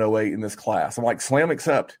my 108 in this class. I'm like, slam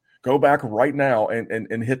accept. Go back right now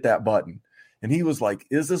and hit that button. And he was like,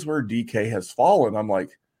 is this where DK has fallen? I'm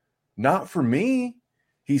like, not for me.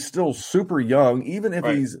 He's still super young. Even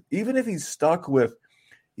if he's stuck with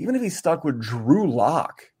Drew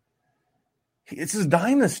Lock, it's his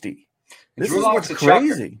dynasty. This Drew is Lock's what's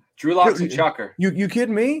crazy. Drew Lock's a chucker. You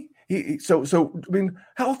kidding me? So I mean,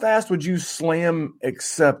 how fast would you slam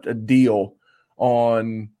accept a deal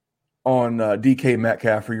on DK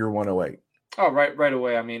Metcalf for your 108? Oh, right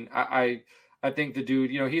away. I mean, I think the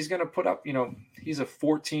dude, he's going to put up, he's a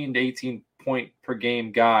 14 to 18 point per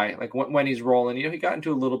game guy. Like when he's rolling, he got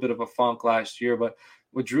into a little bit of a funk last year, but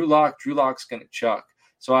with Drew Lock's going to chuck.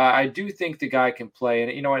 So I do think the guy can play.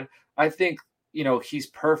 And, I think he's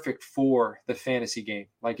perfect for the fantasy game.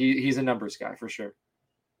 Like he's a numbers guy for sure.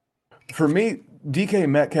 For me, DK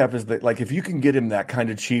Metcalf is if you can get him that kind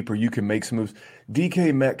of cheap or you can make some moves,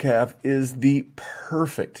 DK Metcalf is the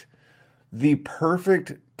perfect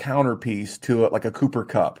counterpiece to like a Cooper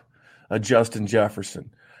Kupp, a Justin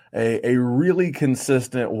Jefferson, a really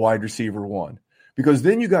consistent wide receiver one. Because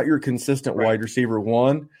then you got your consistent wide receiver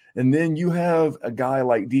one, and then you have a guy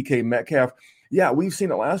like DK Metcalf. Yeah, we've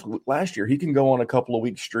seen it last year. He can go on a couple of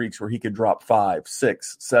week streaks where he could drop 5,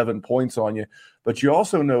 6, 7 points on you. But you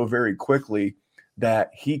also know very quickly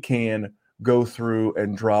that he can go through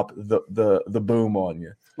and drop the boom on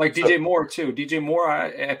you. Like DJ Moore too. DJ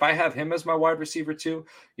Moore, if I have him as my wide receiver too,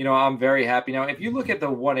 I'm very happy. Now, if you look at the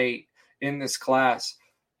 1-8 in this class,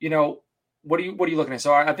 what are you looking at?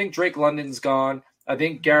 So I think Drake London's gone. I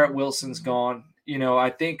think Garrett Wilson's gone. I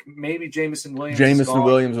think maybe Jameson Williams. Jameson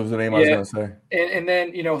Williams was the name I was going to say. And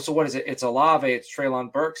then, so what is it? It's Olave. It's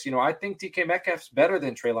Treylon Burks. I think DK Metcalf's better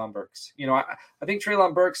than Treylon Burks. I think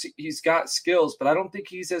Treylon Burks, he's got skills, but I don't think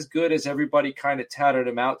he's as good as everybody kind of touted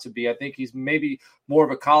him out to be. I think he's maybe more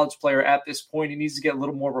of a college player at this point. He needs to get a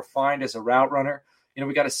little more refined as a route runner.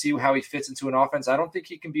 We got to see how he fits into an offense. I don't think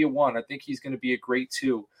he can be a 1. I think he's going to be a great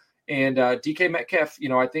 2. And DK Metcalf,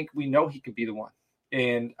 I think we know he can be the 1.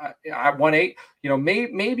 And I 1-8,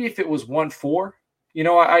 maybe if it was 1-4,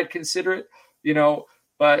 I'd consider it,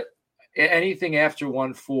 but anything after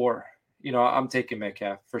 1-4, I'm taking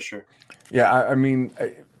Metcalf for sure. Yeah. I mean,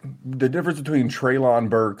 the difference between Treylon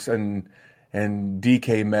Burks and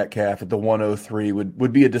DK Metcalf at the 103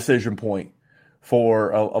 would be a decision point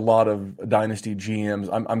for a lot of dynasty GMs.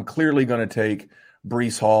 I'm clearly going to take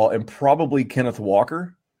Breece Hall and probably Kenneth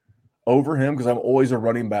Walker over him because I'm always a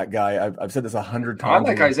running back guy. I've said this 100 times. I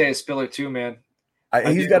like Isaiah Spiller too, man.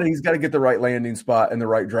 He's got to get the right landing spot and the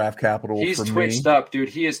right draft capital. He's twitched up, dude.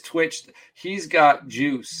 He is twitched. He's got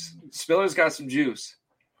juice. Spiller's got some juice.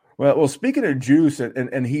 Well, speaking of juice,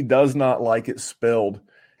 and he does not like it spilled,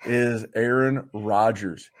 is Aaron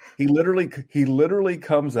Rodgers. He literally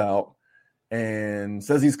comes out and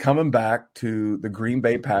says he's coming back to the Green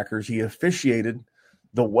Bay Packers. He officiated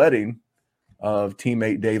the wedding of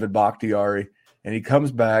teammate David Bakhtiari, and he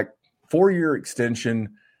comes back, 4-year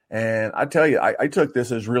extension. And I tell you, I took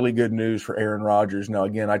this as really good news for Aaron Rodgers. Now,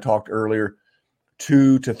 again, I talked earlier,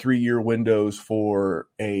 2 to 3 year windows for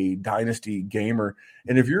a dynasty gamer.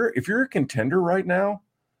 And if you're a contender right now,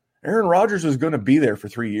 Aaron Rodgers is going to be there for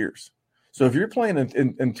 3 years. So if you're playing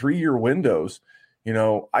in 3-year windows,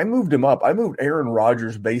 I moved him up. I moved Aaron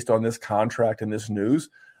Rodgers based on this contract and this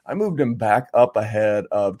news. I moved him back up ahead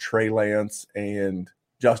of Trey Lance and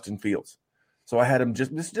Justin Fields. So I had him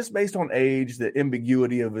just based on age, the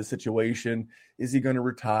ambiguity of his situation. Is he going to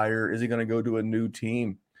retire? Is he going to go to a new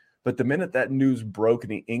team? But the minute that news broke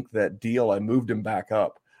and he inked that deal, I moved him back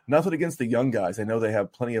up. Nothing against the young guys. I know they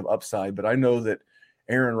have plenty of upside, but I know that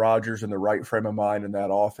Aaron Rodgers in the right frame of mind in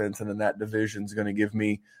that offense and in that division is going to give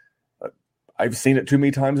me I've seen it too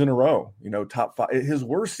many times in a row. Top 5. His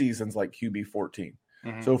worst season's like QB 14.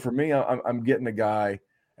 Mm-hmm. So for me, I'm getting a guy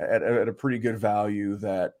at a pretty good value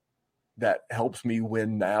that helps me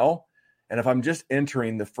win now. And if I'm just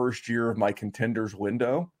entering the first year of my contenders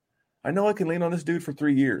window, I know I can lean on this dude for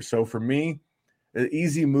 3 years. So for me, an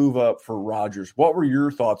easy move up for Rodgers. What were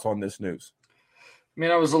your thoughts on this news? I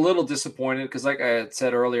mean, I was a little disappointed because, like I had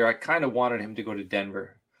said earlier, I kind of wanted him to go to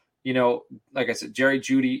Denver. Like I said, Jerry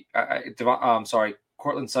Jeudy,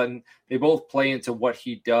 Cortland Sutton, they both play into what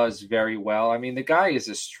he does very well. I mean, the guy is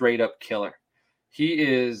a straight-up killer. He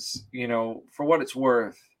is, for what it's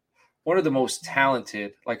worth, one of the most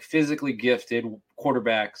talented, like physically gifted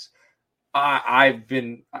quarterbacks I've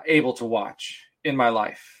been able to watch in my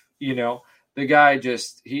life. The guy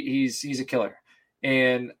just he's a killer.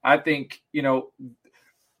 And I think,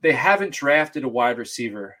 they haven't drafted a wide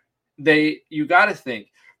receiver. You got to think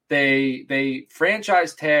they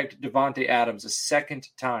franchise tagged Devontae Adams a second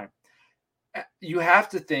time. You have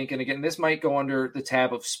to think, and again, this might go under the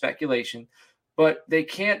tab of speculation, but they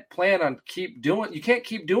can't plan on you can't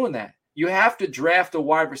keep doing that. You have to draft a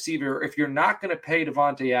wide receiver. If you're not going to pay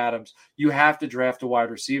Devontae Adams, you have to draft a wide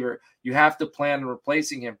receiver. You have to plan on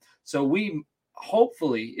replacing him. So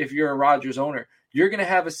hopefully, if you're a Rodgers owner, you're going to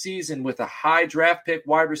have a season with a high draft pick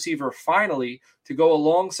wide receiver finally to go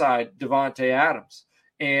alongside Devontae Adams.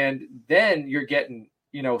 And then you're getting,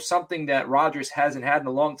 something that Rodgers hasn't had in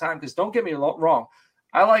a long time. Because don't get me wrong,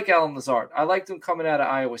 I like Allen Lazard. I liked him coming out of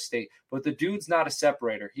Iowa State, but the dude's not a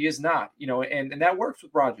separator. He is not, and that works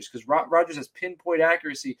with Rodgers because Rodgers has pinpoint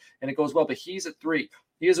accuracy and it goes well, but he's a 3.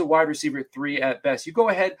 He is a wide receiver 3 at best. You go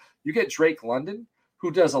ahead, you get Drake London,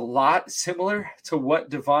 who does a lot similar to what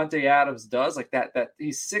Davante Adams does, like that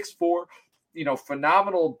he's 6'4",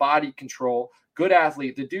 phenomenal body control, good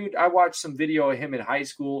athlete. The dude, I watched some video of him in high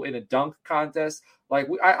school in a dunk contest. Like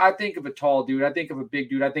I think of a tall dude, I think of a big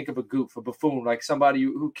dude, I think of a goof, a buffoon, like somebody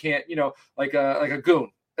who can't, like a goon.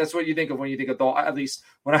 That's what you think of when you think of tall. At least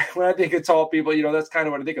when I think of tall people, that's kind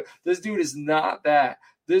of what I think of. This dude is not that.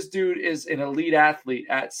 This dude is an elite athlete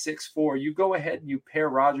at 6'4". You go ahead and you pair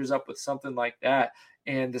Rodgers up with something like that,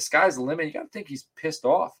 and the sky's the limit. You got to think he's pissed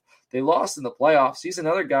off. They lost in the playoffs. He's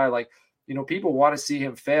another guy people want to see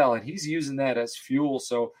him fail, and he's using that as fuel.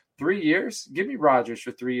 So 3 years, give me Rodgers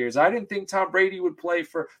for 3 years. I didn't think Tom Brady would play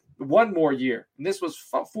for one more year, and this was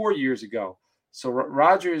 4 years ago. So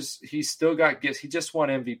Rodgers, he's still got gifts. He just won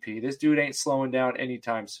MVP. This dude ain't slowing down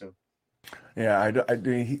anytime soon. Yeah, I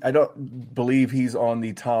don't believe he's on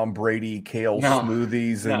the Tom Brady kale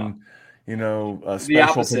smoothies and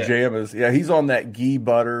special pajamas. Yeah, he's on that ghee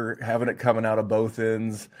butter, having it coming out of both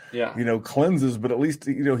ends. Yeah, cleanses, but at least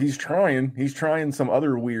he's trying. He's trying some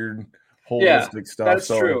other weird holistic stuff. That's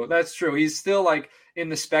true. That's true. He's still in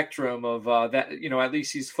the spectrum of that. At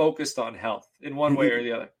least he's focused on health in one way or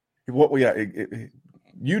the other. Well, yeah.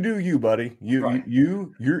 You do you, buddy.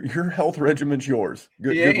 Your health regimen's yours.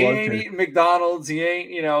 Good he ain't eating McDonald's. He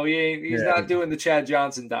ain't, he's not doing the Chad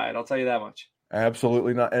Johnson diet. I'll tell you that much.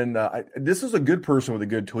 Absolutely not. And this is a good person with a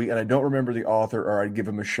good tweet, and I don't remember the author, or I'd give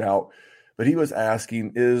him a shout, but he was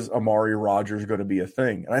asking, is Amari Rodgers going to be a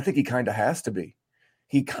thing? And I think he kind of has to be.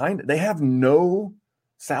 They have no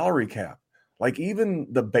salary cap. Like even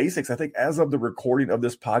the basics, I think as of the recording of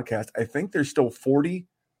this podcast, I think there's still $45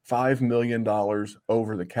 million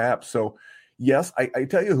over the cap. So yes, I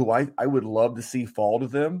tell you who I would love to see fall to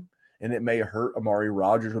them, and it may hurt Amari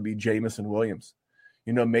Rodgers, would be Jameson Williams.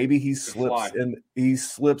 Maybe he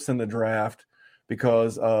slips in the draft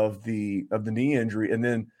because of the knee injury, and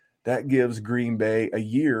then that gives Green Bay a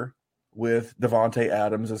year with Davante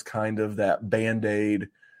Adams as kind of that Band-Aid.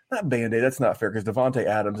 Not Band-Aid, that's not fair because Davante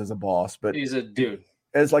Adams is a boss, but he's a dude.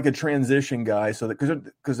 As like a transition guy, so that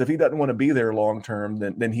because if he doesn't want to be there long term,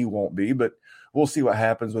 then he won't be. But we'll see what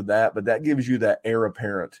happens with that. But that gives you that heir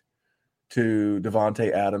apparent to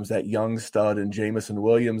Davante Adams, that young stud, and Jameson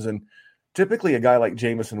Williams. And typically, a guy like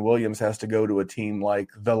Jameson Williams has to go to a team like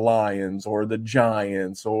the Lions or the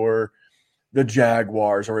Giants or the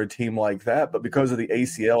Jaguars or a team like that. But because of the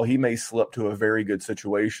ACL, he may slip to a very good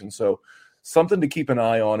situation. So something to keep an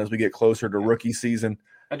eye on as we get closer to rookie season.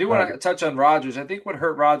 I do want to touch on Rodgers. I think what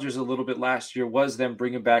hurt Rodgers a little bit last year was them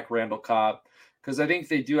bringing back Randall Cobb, because I think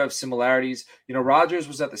they do have similarities. Rodgers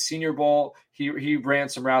was at the Senior Bowl. He ran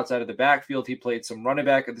some routes out of the backfield. He played some running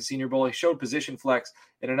back at the Senior Bowl. He showed position flex.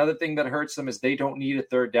 And another thing that hurts them is they don't need a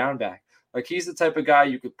third down back. Like he's the type of guy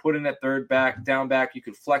you could put in at down back. You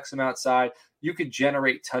could flex him outside. You could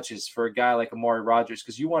generate touches for a guy like Amari Rodgers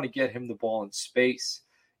because you want to get him the ball in space.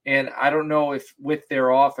 And I don't know if with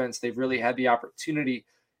their offense they've really had the opportunity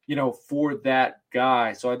for that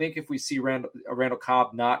guy. So I think if we see Randall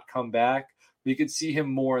Cobb not come back, we could see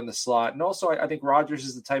him more in the slot. And also I think Rodgers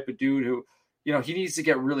is the type of dude who, he needs to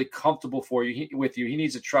get really comfortable with you. He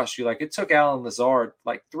needs to trust you. Like it took Alan Lazard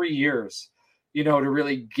 3 years, to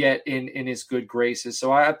really get in his good graces.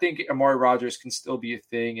 So I think Amari Rodgers can still be a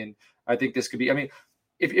thing. And I think this could be,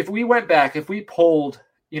 if we went back, if we polled,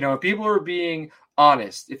 if people are being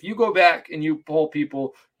honest, if you go back and you poll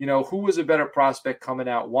people, who was a better prospect coming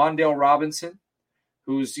out? Wan'Dale Robinson,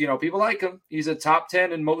 who's, people like him. He's a top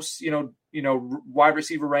 10 in most, wide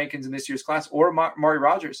receiver rankings in this year's class, or Amari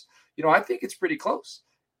Rodgers. I think it's pretty close.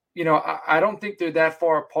 I don't think they're that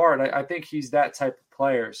far apart. I think he's that type of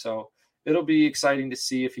player. So it'll be exciting to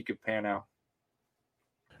see if he could pan out.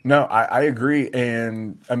 No, I agree.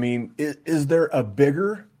 And is there a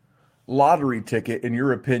bigger lottery ticket, in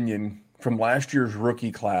your opinion, from last year's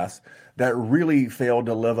rookie class that really failed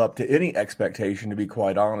to live up to any expectation, to be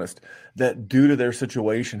quite honest, that due to their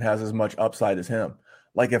situation has as much upside as him?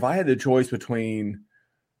 Like if I had the choice between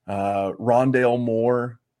Rondale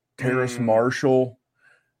Moore, Terrace Marshall,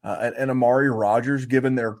 and Amari Rodgers,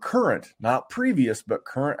 given their current, not previous, but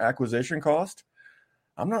current acquisition cost,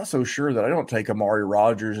 I'm not so sure that I don't take Amari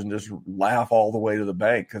Rodgers and just laugh all the way to the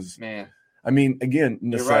bank because, again,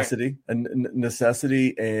 necessity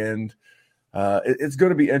and it's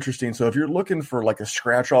going to be interesting. So if you're looking for like a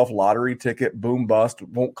scratch-off lottery ticket, boom bust,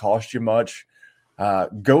 won't cost you much,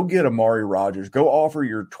 go get Amari Rodgers. Go offer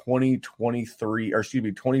your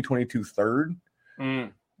 2022 third.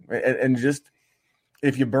 And just,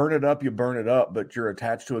 if you burn it up, you burn it up, but you're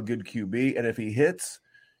attached to a good QB. And if he hits,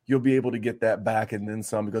 you'll be able to get that back and then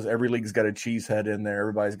some, because every league's got a cheesehead in there.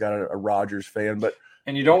 Everybody's got a Rodgers fan, but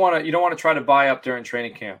you don't want to try to buy up during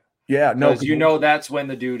training camp. Yeah, no, because that's when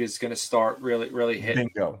the dude is going to start really hitting.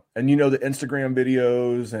 Bingo. And the Instagram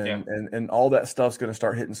videos and all that stuff's going to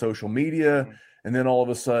start hitting social media, and then all of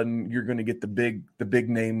a sudden you're going to get the big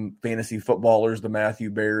name fantasy footballers, the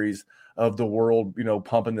Matthew Berrys of the world,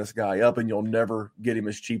 pumping this guy up, and you'll never get him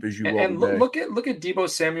as cheap as you will. And look at Deebo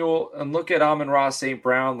Samuel and look at Amon-Ra St.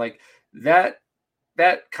 Brown, like that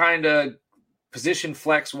kind of position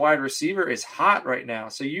flex wide receiver is hot right now.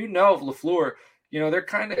 So LaFleur, they're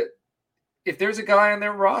kind of, if there's a guy on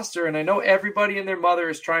their roster, and I know everybody and their mother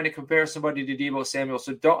is trying to compare somebody to Deebo Samuel,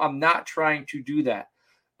 so I'm not trying to do that.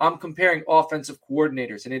 I'm comparing offensive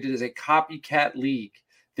coordinators, and it is a copycat league.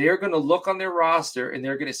 They're going to look on their roster, and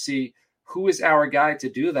they're going to see who is our guy to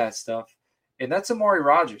do that stuff, and that's Amari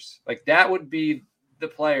Rodgers. Like, that would be the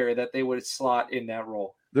player that they would slot in that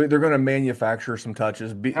role. They're going to manufacture some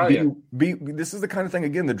touches. This is the kind of thing,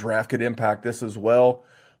 again, the draft could impact this as well.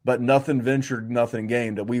 But nothing ventured, nothing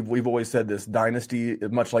gained. We've always said this. Dynasty,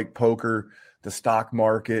 much like poker, the stock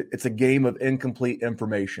market, it's a game of incomplete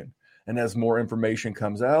information. And as more information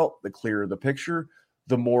comes out, the clearer the picture,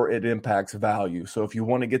 the more it impacts value. So if you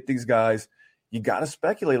want to get these guys, you got to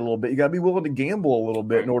speculate a little bit. You got to be willing to gamble a little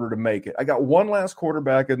bit in order to make it. I got one last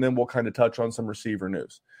quarterback, and then we'll kind of touch on some receiver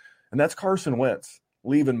news. And that's Carson Wentz,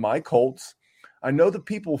 leaving my Colts. I know that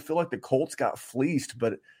people feel like the Colts got fleeced,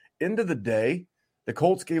 but end of the day, the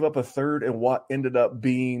Colts gave up a third and what ended up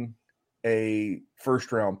being a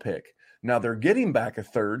first-round pick. Now they're getting back a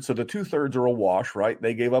third, so the 2/3 are a wash, right?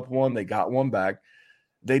 They gave up one, they got one back.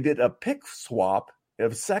 They did a pick swap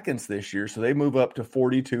of seconds this year, so they move up to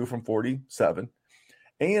 42 from 47,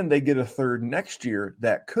 and they get a third next year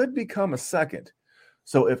that could become a second.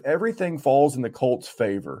 So if everything falls in the Colts'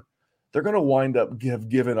 favor, they're going to wind up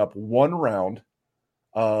giving up one round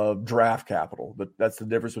of draft capital. But that's the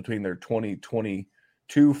difference between their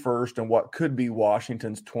 2022 first and what could be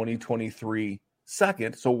Washington's 2023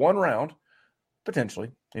 second. So one round,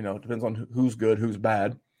 potentially, it depends on who's good, who's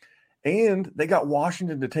bad. And they got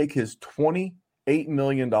Washington to take his $28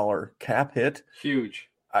 million cap hit. Huge.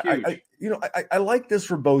 I like this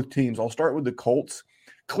for both teams. I'll start with the Colts.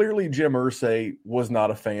 Clearly, Jim Irsay was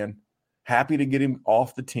not a fan. Happy to get him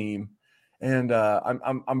off the team. And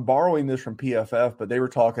I'm borrowing this from PFF, but they were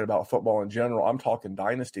talking about football in general. I'm talking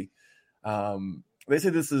Dynasty. They say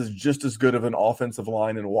this is just as good of an offensive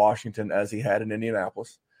line in Washington as he had in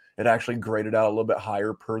Indianapolis. It actually graded out a little bit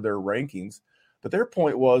higher per their rankings. But their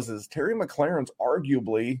point is Terry McLaurin's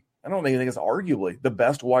arguably, I don't think it's arguably, the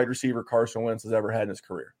best wide receiver Carson Wentz has ever had in his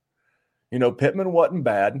career. Pittman wasn't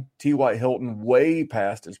bad. T.Y. Hilton way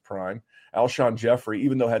past his prime. Alshon Jeffrey,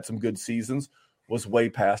 even though had some good seasons, was way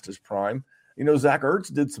past his prime. Zach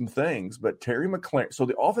Ertz did some things, but Terry McLaurin. So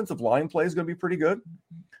the offensive line play is going to be pretty good.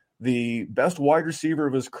 The best wide receiver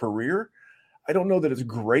of his career. I don't know that it's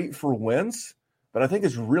great for Wentz, but I think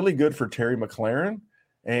it's really good for Terry McLaurin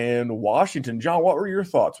and Washington. John, what were your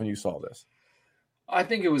thoughts when you saw this? I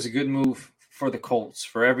think it was a good move for the Colts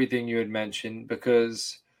for everything you had mentioned,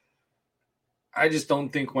 because I just don't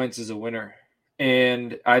think Wentz is a winner.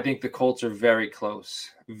 And I think the Colts are very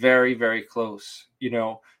close, very, very close,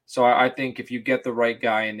 So I think if you get the right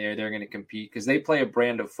guy in there, they're going to compete, because they play a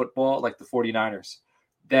brand of football like the 49ers,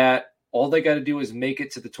 that all they got to do is make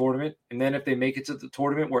it to the tournament. And then if they make it to the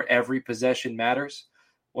tournament where every possession matters,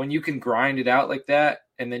 when you can grind it out like that,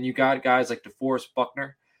 and then you got guys like DeForest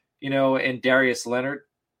Buckner, and Darius Leonard,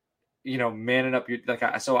 manning up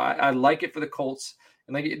so I like it for the Colts.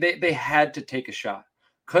 And they had to take a shot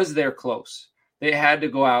because they're close. They had to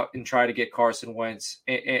go out and try to get Carson Wentz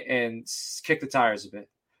and kick the tires a bit,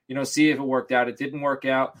 see if it worked out. It didn't work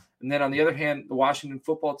out. And then on the other hand, the Washington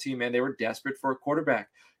football team, man, they were desperate for a quarterback.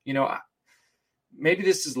 Maybe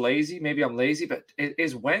this is lazy. Maybe I'm lazy, but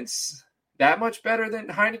is Wentz that much better than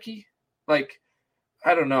Heineke? Like,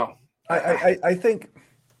 I don't know. I think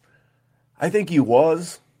he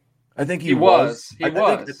was. I think he was. I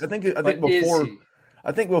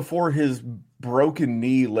think before his broken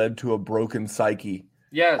knee led to a broken psyche.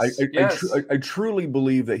 Yes. I truly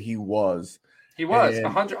believe that he was. He was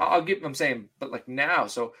 100. I'm saying, but like now,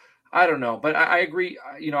 so I don't know, but I agree.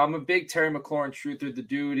 I'm a big Terry McLaurin truther. The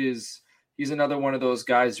dude he's another one of those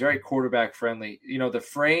guys, very quarterback friendly. The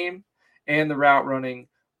frame and the route running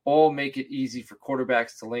all make it easy for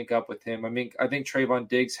quarterbacks to link up with him. I mean, I think Trayvon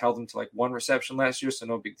Diggs held him to like one reception last year, so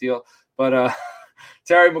no big deal. But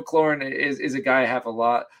Terry McLaurin is a guy I have a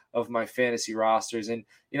lot of my fantasy rosters. And,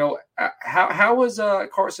 how was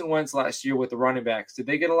Carson Wentz last year with the running backs? Did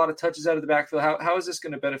they get a lot of touches out of the backfield? How is this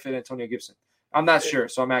going to benefit Antonio Gibson? I'm not sure,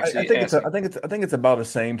 so I'm actually asking. I think it's about the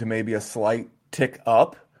same to maybe a slight tick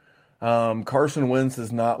up. Carson Wentz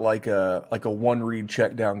is not like a one read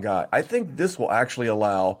check down guy. I think this will actually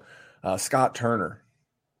allow Scott Turner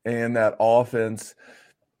and that offense.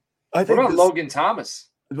 What about Logan Thomas?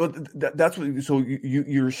 Well, that's what. So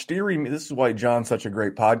you're steering me. This is why John's such a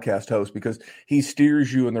great podcast host, because he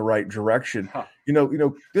steers you in the right direction. Huh.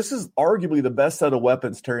 This is arguably the best set of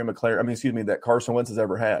weapons that Carson Wentz has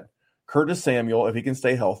ever had. Curtis Samuel, if he can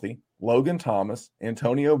stay healthy, Logan Thomas,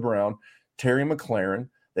 Antonio Brown, Terry McLaurin.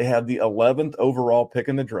 They have the 11th overall pick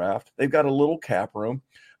in the draft. They've got a little cap room.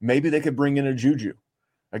 Maybe they could bring in a Juju,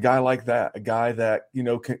 a guy like that, a guy that,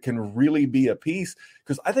 can really be a piece.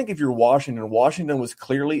 Because I think if you're Washington was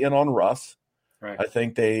clearly in on Russ. Right. I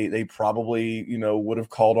think they probably, would have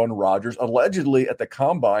called on Rodgers. Allegedly at the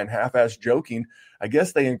combine, half-ass joking, I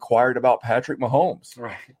guess they inquired about Patrick Mahomes.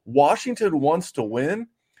 Right. Washington wants to win.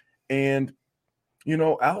 And,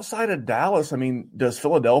 outside of Dallas, does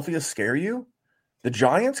Philadelphia scare you? The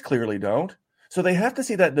Giants clearly don't. So they have to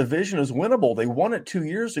see that division is winnable. They won it 2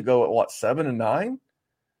 years ago at 7-9?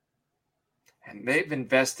 And they've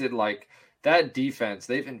invested that defense.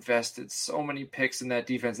 They've invested so many picks in that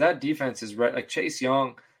defense. That defense is like Chase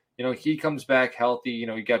Young. He comes back healthy.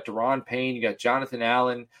 You got Deron Payne. You got Jonathan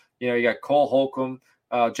Allen. You got Cole Holcomb,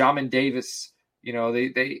 Jamin Davis.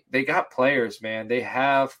 They got players, man. They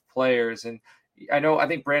have players. And I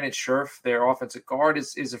think Brandon Scherf, their offensive guard,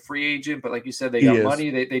 is a free agent. But like you said, they got money.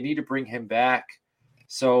 They need to bring him back.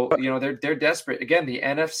 So, they're desperate. Again, the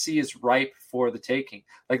NFC is ripe for the taking.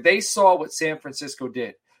 Like, they saw what San Francisco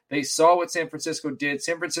did. San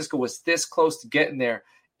Francisco was this close to getting there.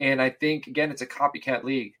 And I think, again, it's a copycat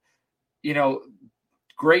league.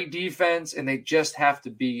 Great defense, and they just have to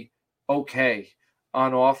be okay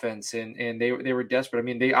on offense. And they were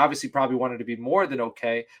desperate. They obviously probably wanted to be more than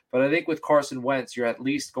okay. But I think with Carson Wentz, you're at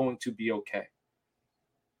least going to be okay.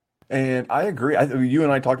 And I agree. You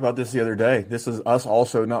and I talked about this the other day. This is us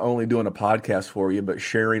also not only doing a podcast for you, but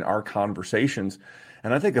sharing our conversations.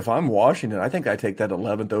 And I think if I'm Washington, I think I take that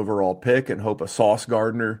 11th overall pick and hope a Sauce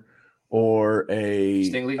Gardner or a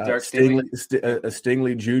Stingley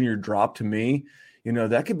Jr. drop to me.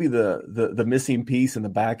 That could be the missing piece in the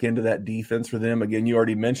back end of that defense for them. Again, you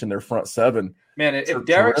already mentioned their front seven. Man, if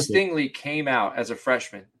Derek Stingley came out as a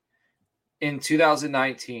freshman in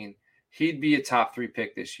 2019, he'd be a top 3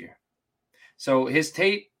 pick this year. So his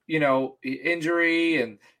tape, injury,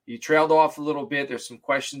 and he trailed off a little bit. There's some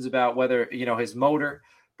questions about whether, his motor,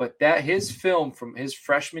 but his film from his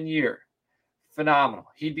freshman year, phenomenal.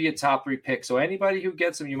 He'd be a top 3 pick. So anybody who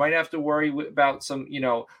gets him, you might have to worry about some,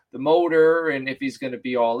 the motor and if he's going to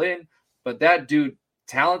be all in. But that dude,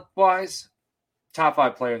 talent-wise, top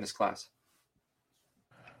 5 player in this class.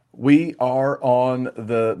 We are on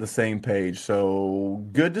the same page. So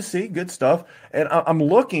good to see, good stuff. And I'm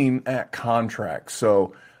looking at contracts.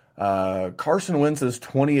 So Carson Wentz's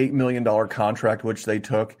 $28 million contract, which they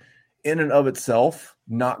took, in and of itself,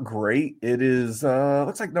 not great. It is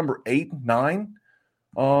looks like number 8, 9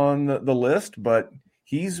 on the list, but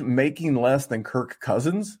he's making less than Kirk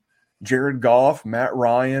Cousins, Jared Goff, Matt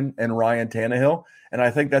Ryan, and Ryan Tannehill. And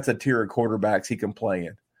I think that's a tier of quarterbacks he can play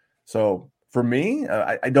in. So for me,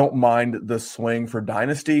 I don't mind the swing for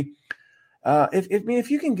Dynasty.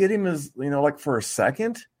 If you can get him as, for a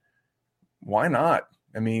second, why not?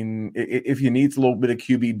 If you need a little bit of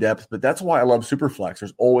QB depth, but that's why I love Superflex.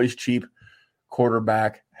 There's always cheap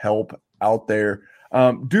quarterback help out there.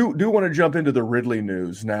 Do want to jump into the Ridley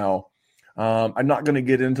news now. I'm not going to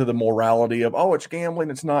get into the morality of, it's gambling,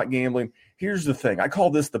 it's not gambling. Here's the thing. I call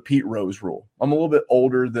this the Pete Rose rule. I'm a little bit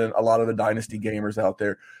older than a lot of the Dynasty gamers out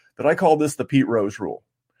there, but I call this the Pete Rose rule.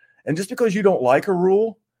 And just because you don't like a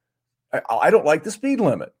rule, I don't like the speed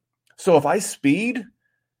limit. So if I speed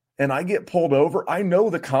and I get pulled over, I know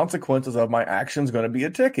the consequences of my actions going to be a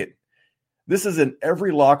ticket. This is in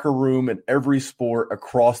every locker room in every sport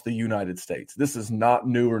across the United States. This is not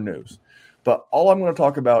newer news. But all I'm going to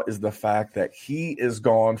talk about is the fact that he is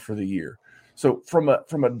gone for the year. So from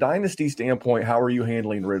a Dynasty standpoint, how are you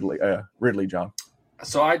handling Ridley, John?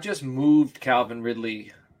 So I just moved Calvin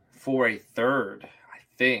Ridley for a third, I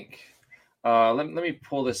think. Let me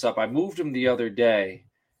pull this up. I moved him the other day,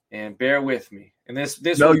 and bear with me. And this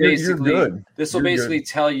will basically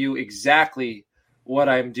tell you exactly what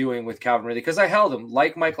I'm doing with Calvin Ridley, because I held him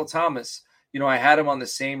like Michael Thomas. I had him on the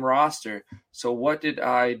same roster. So what did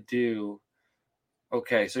I do?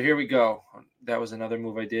 Okay, so here we go. That was another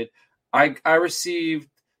move I did. I received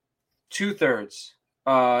 2/3.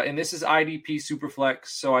 And this is IDP Superflex,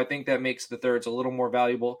 so I think that makes the thirds a little more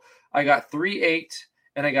valuable. I got 3/8,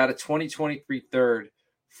 and I got a 2023 third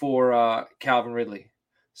for Calvin Ridley.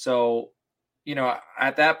 So,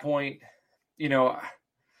 at that point,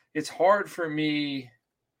 it's hard for me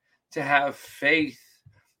to have faith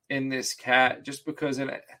in this cat just because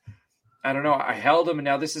I don't know. I held him, and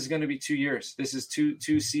now this is going to be 2 years. This is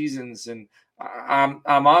two seasons, and I'm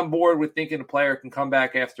on board with thinking a player can come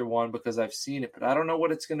back after one because I've seen it, but I don't know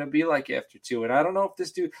what it's going to be like after two. And I don't know if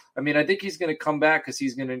this dude. I mean, I think he's going to come back because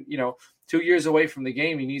he's going to, 2 years away from the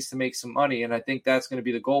game, he needs to make some money, and I think that's going to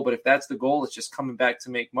be the goal. But if that's the goal, it's just coming back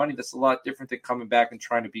to make money. That's a lot different than coming back and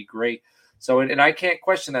trying to be great. So, and I can't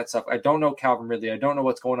question that stuff. I don't know Calvin Ridley. I don't know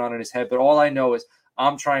what's going on in his head, but all I know is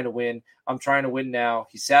I'm trying to win. I'm trying to win now.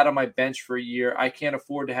 He sat on my bench for a year. I can't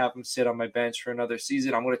afford to have him sit on my bench for another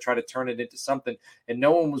season. I'm going to try to turn it into something, and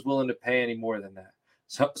no one was willing to pay any more than that.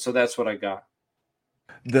 So that's what I got.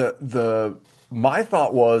 My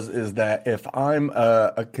thought is that if I'm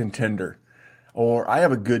a contender or I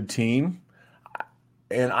have a good team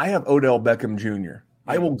and I have Odell Beckham Jr.,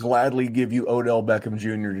 I will gladly give you Odell Beckham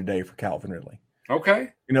Jr. today for Calvin Ridley. Okay.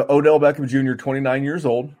 Odell Beckham Jr., 29 years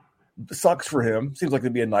old. Sucks for him. Seems like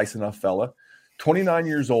he'd be a nice enough fella. 29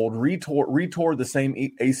 years old, retore the same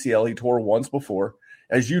ACL he tore once before.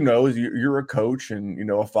 As you know, you're a coach and,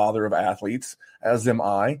 a father of athletes, as am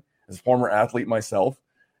I, as a former athlete myself.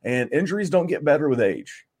 And injuries don't get better with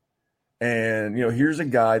age. And, here's a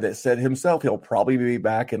guy that said himself he'll probably be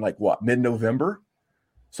back in mid-November.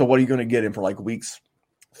 So what are you going to get him for weeks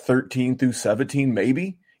 13 through 17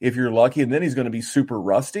 maybe, if you're lucky? And then he's going to be super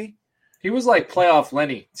rusty. He was like playoff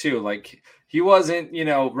Lenny too. He wasn't,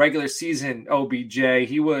 regular season OBJ.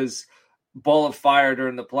 He was ball of fire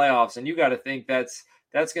during the playoffs. And you got to think that's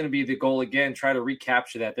going to be the goal again. Try to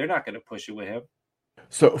recapture that. They're not going to push it with him.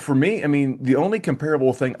 So for me, the only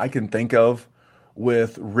comparable thing I can think of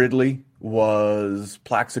with Ridley was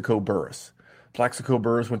Plaxico Burress. Plaxico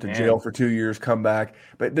Burress went to jail for 2 years, come back.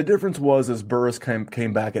 But the difference was Burress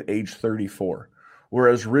came back at age 34,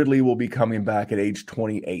 whereas Ridley will be coming back at age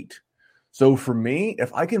 28. So for me,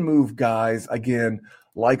 if I can move guys, again,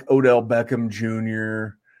 like Odell Beckham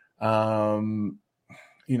Jr., I'm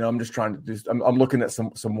just trying to I'm looking at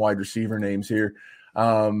some wide receiver names here.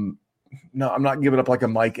 No, I'm not giving up like a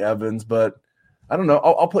Mike Evans, but I don't know.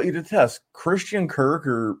 I'll put you to test. Christian Kirk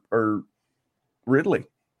or Ridley.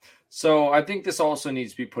 So I think this also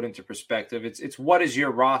needs to be put into perspective. It's what is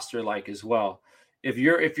your roster like as well? If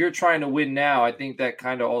you're trying to win now, I think that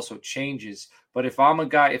kind of also changes. But if I'm a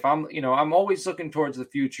guy, I'm always looking towards the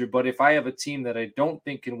future. But if I have a team that I don't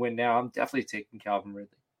think can win now, I'm definitely taking Calvin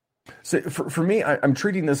Ridley. So for me, I'm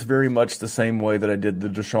treating this very much the same way that I did the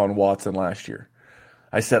Deshaun Watson last year.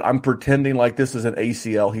 I said, I'm pretending like this is an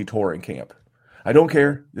ACL he tore in camp. I don't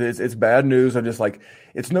care. It's bad news. I'm just like,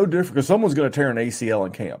 it's no different because someone's going to tear an ACL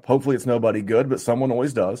in camp. Hopefully it's nobody good, but someone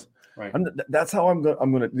always does. Right. That's how I'm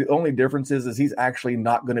going to. The only difference is he's actually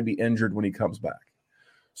not going to be injured when he comes back.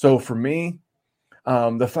 So for me,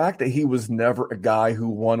 the fact that he was never a guy who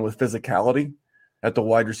won with physicality at the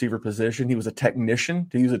wide receiver position, he was a technician,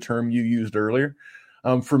 to use a term you used earlier.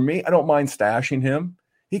 For me, I don't mind stashing him.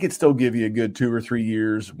 He could still give you a good 2 or 3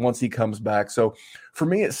 years once he comes back. So for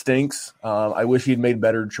me, it stinks. I wish he'd made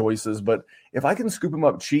better choices. But if I can scoop him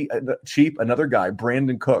up cheap, another guy,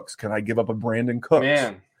 Brandon Cooks, can I give up a Brandon Cooks?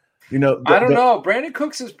 Man, I don't know. Brandon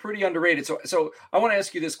Cooks is pretty underrated. So I want to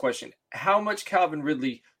ask you this question. How much Calvin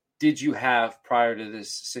Ridley did you have prior to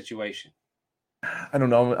this situation? I don't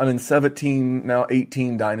know. I'm in 17, now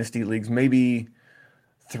 18 Dynasty leagues, maybe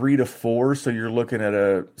 3 to 4. So you're looking at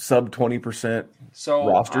a sub 20%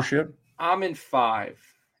 rostership. I'm in 5,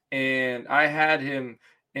 and I had him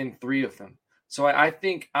in 3 of them. So I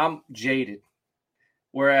think I'm jaded,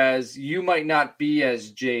 whereas you might not be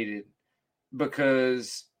as jaded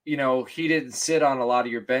because, he didn't sit on a lot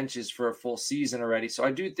of your benches for a full season already. So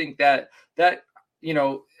I do think that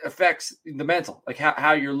affects the mental, like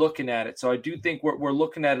how you're looking at it. So I do think we're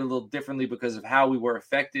looking at it a little differently because of how we were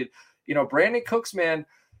affected. Brandon Cooks, man,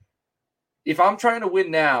 if I'm trying to win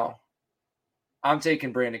now, I'm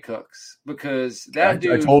taking Brandon Cooks because that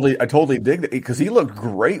dude. I totally dig that because he looked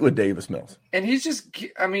great with Davis Mills. And he's just,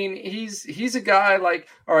 he's a guy like,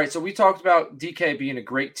 all right, so we talked about DK being a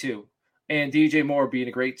great 2 and DJ Moore being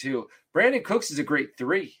a great 2. Brandon Cooks is a great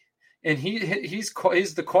 3. And he's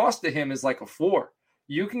the cost to him is like a 4.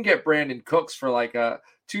 You can get Brandon Cooks for like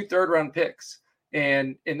 2 third-round picks.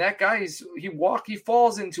 And that guy, he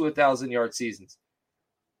falls into 1,000-yard seasons.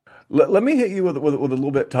 Let me hit you with a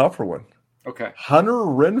little bit tougher one. Okay. Hunter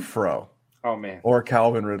Renfrow. Oh, man. Or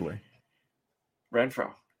Calvin Ridley.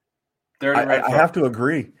 Renfrow. I have to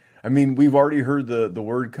agree. We've already heard the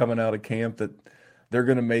word coming out of camp that they're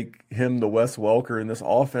going to make him the Wes Welker in this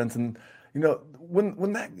offense. And,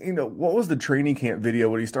 when that, what was the training camp video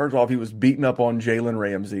when he starts off, he was beating up on Jalen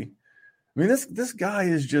Ramsey. I mean, this guy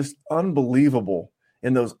is just unbelievable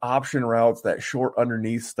in those option routes, that short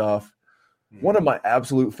underneath stuff. One of my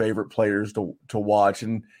absolute favorite players to watch,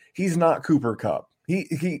 and he's not Cooper Kupp.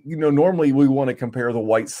 He normally we want to compare the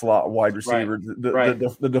white slot wide receiver. Right.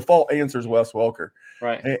 The default answer is Wes Welker.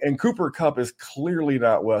 Right. And Cooper Kupp is clearly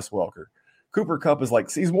not Wes Welker. Cooper Kupp is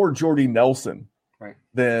he's more Jordy Nelson. Right.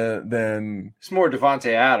 Than it's more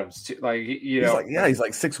Devontae Adams too. He's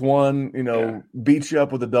like 6'1", beats you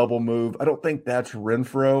up with a double move. I don't think that's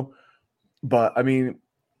Renfro, but I mean,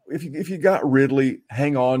 if you got Ridley,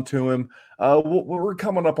 hang on to him. We're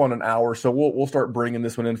coming up on an hour, so we'll start bringing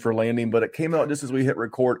this one in for landing. But it came out just as we hit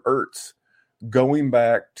record. Ertz going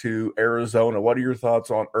back to Arizona. What are your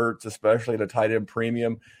thoughts on Ertz, especially at a tight end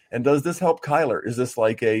premium? And does this help Kyler? Is this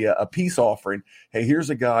like a peace offering? Hey, here's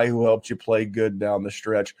a guy who helped you play good down the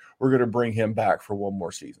stretch. We're going to bring him back for one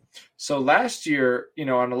more season. So last year,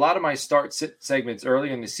 on a lot of my start segments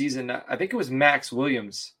early in the season, I think it was Max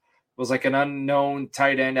Williams was like an unknown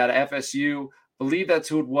tight end out of FSU. Believe that's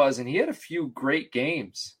who it was. And he had a few great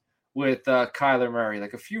games with Kyler Murray,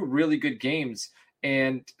 like a few really good games.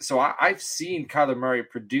 And so I've seen Kyler Murray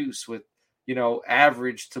produce with,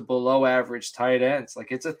 average to below average tight ends.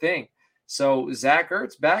 Like, it's a thing. So Zach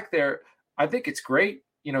Ertz back there, I think it's great.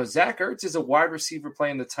 Zach Ertz is a wide receiver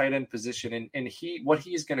playing the tight end position, and what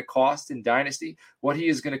he is going to cost in Dynasty, what he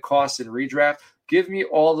is going to cost in redraft. Give me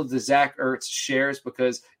all of the Zach Ertz shares,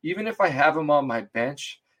 because even if I have him on my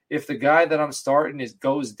bench, if the guy that I'm starting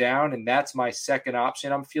goes down and that's my second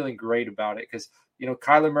option, I'm feeling great about it, because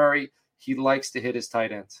Kyler Murray, he likes to hit his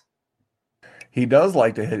tight ends. He does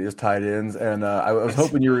like to hit his tight ends, and I was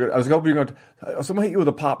hoping you were going to. I'm going to hit you with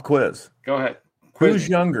a pop quiz. Go ahead. Who's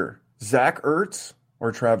younger, Zach Ertz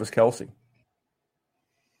or Travis Kelce?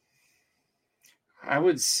 I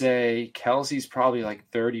would say Kelsey's probably like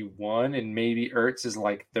 31, and maybe Ertz is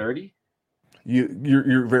like 30.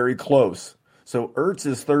 You're very close. So Ertz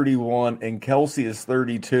is 31 and Kelce is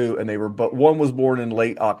 32, and one was born in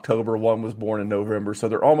late October, one was born in November. So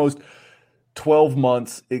they're almost 12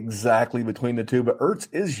 months exactly between the two. But Ertz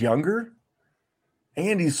is younger,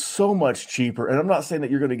 and he's so much cheaper. And I'm not saying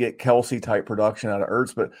that you're going to get Kelce type production out of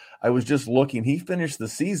Ertz, but I was just looking. He finished the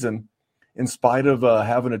season in spite of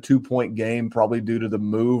having a 2-point game, probably due to the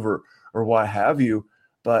move or what have you.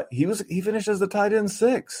 But he finished as the tight end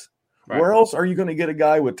 6. Right. Where else are you going to get a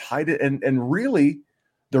guy with tight end? And really,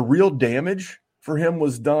 the real damage for him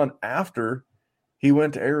was done after he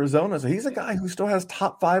went to Arizona. So he's a guy who still has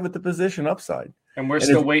top 5 at the position upside. And we're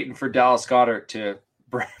still waiting for Dallas Goedert to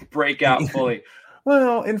break out fully.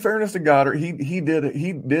 Well, in fairness to Goddard, he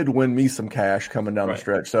did win me some cash coming down the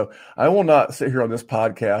stretch. So I will not sit here on this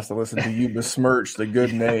podcast and listen to you besmirch the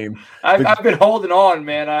good name. I've been holding on,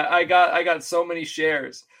 man. I got so many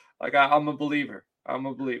shares. Like, I'm a believer.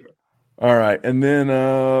 All right, and then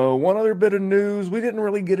one other bit of news. We didn't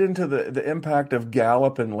really get into the impact of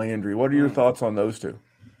Gallup and Landry. What are your thoughts on those two?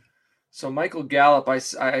 So Michael Gallup, I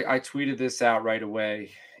tweeted this out right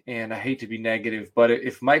away, and I hate to be negative, but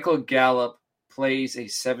if Michael Gallup plays a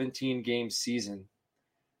 17-game season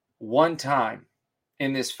one time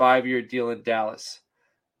in this 5-year deal in Dallas,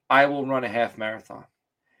 I will run a half marathon.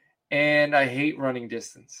 And I hate running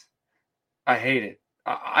distance. I hate it.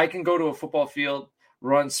 I can go to a football field,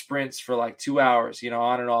 run sprints for like 2 hours,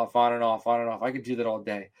 on and off. I could do that all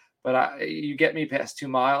day. But you get me past 2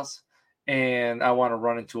 miles, and I want to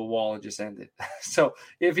run into a wall and just end it. So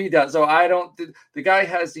if he does, the guy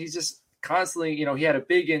he's just constantly, he had a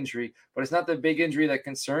big injury, but it's not the big injury that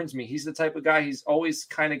concerns me. He's the type of guy, he's always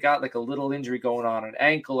kind of got like a little injury going on, an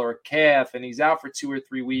ankle or a calf, and he's out for 2 or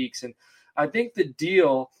 3 weeks. And I think the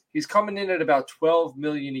deal, he's coming in at about $12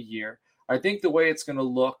 million a year. I think the way it's going to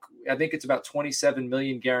look, I think it's about $27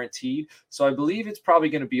 million guaranteed. So I believe it's probably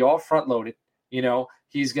going to be all front loaded.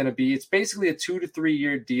 It's basically a 2 to 3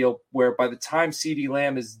 year deal where by the time CeeDee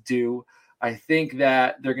Lamb is due, I think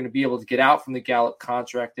that they're going to be able to get out from the Gallup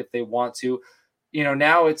contract if they want to.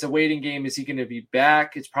 Now it's a waiting game. Is he going to be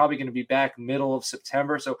back? It's probably going to be back middle of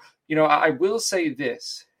September. So, I will say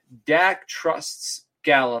this. Dak trusts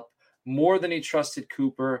Gallup more than he trusted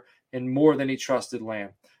Cooper and more than he trusted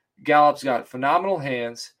Lamb. Gallup's got phenomenal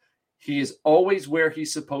hands. He is always where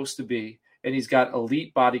he's supposed to be, and he's got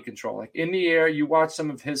elite body control. Like in the air, you watch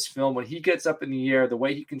some of his film. When he gets up in the air, the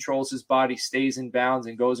way he controls his body, stays in bounds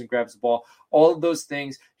and goes and grabs the ball, all of those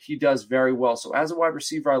things he does very well. So as a wide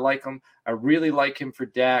receiver, I like him. I really like him for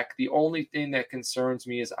Dak. The only thing that concerns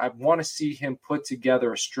me is I want to see him put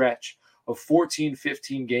together a stretch of 14,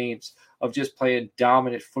 15 games of just playing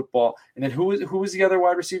dominant football. And then who was the other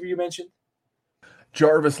wide receiver you mentioned?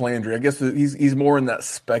 Jarvis Landry. I guess he's more in that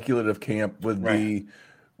speculative camp with Right.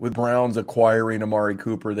 with Browns acquiring Amari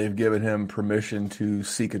Cooper. They've given him permission to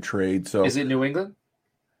seek a trade. So Is it New England?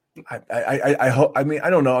 I hope. I mean, I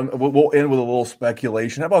don't know. We'll end with a little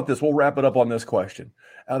speculation. How about this? We'll wrap it up on this question.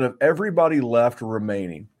 Out of everybody left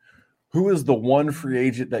remaining, who is the one free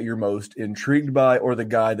agent that you're most intrigued by, or the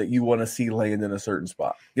guy that you want to see land in a certain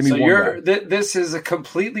spot? Give me one guy. This is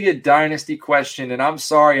completely a dynasty question, and I'm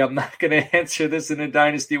sorry, I'm not going to answer this in a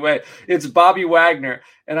dynasty way. It's Bobby Wagner,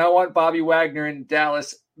 and I want Bobby Wagner in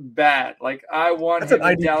Dallas bad. Like I want That's him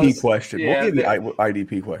an in IDP Dallas. question. Yeah, we'll give you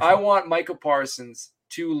IDP question. I want Michael Parsons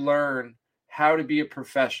to learn how to be a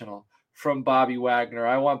professional from Bobby Wagner.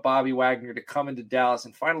 I want Bobby Wagner to come into Dallas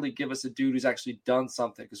and finally give us a dude who's actually done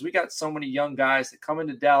something, because we got so many young guys that come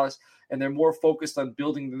into Dallas and they're more focused on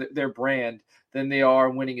building their brand than they are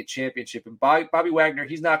winning a championship. And Bobby Wagner,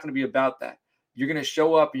 he's not going to be about that. You're going to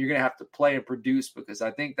show up and you're going to have to play and produce, because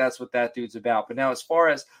I think that's what that dude's about. But now as far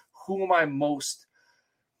as who am I most,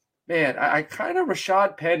 man, I kind of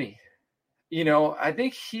Rashad Penny. You know, I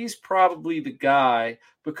think he's probably the guy,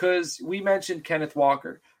 because we mentioned Kenneth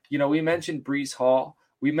Walker. You know, we mentioned Breece Hall.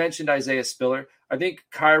 We mentioned Isaiah Spiller. I think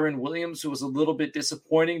Kyron Williams was a little bit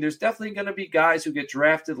disappointing. There's definitely going to be guys who get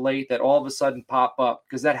drafted late that all of a sudden pop up,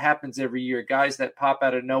 because that happens every year. Guys that pop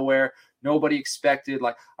out of nowhere, nobody expected.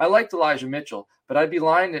 Like, I liked Elijah Mitchell, but I'd be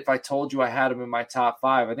lying if I told you I had him in my top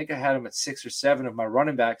 5. I think I had him at 6 or 7 of my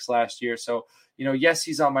running backs last year. So, you know, yes,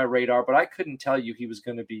 he's on my radar, but I couldn't tell you he was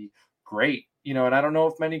going to be great, you know, and I don't know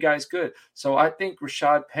if many guys good. So I think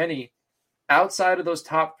Rashad Penny, outside of those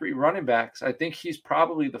top 3 running backs, I think he's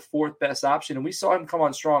probably the 4th best option. And we saw him come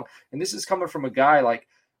on strong. And this is coming from a guy like,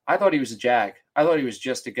 I thought he was a jag. I thought he was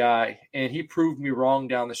just a guy, and he proved me wrong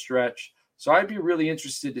down the stretch. So I'd be really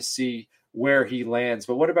interested to see where he lands.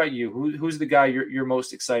 But what about you? Who's the guy you're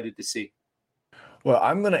most excited to see? Well,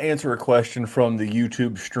 I'm going to answer a question from the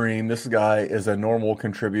YouTube stream. This guy is a normal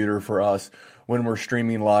contributor for us when we're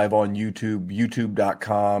streaming live on YouTube,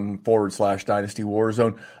 youtube.com/Dynasty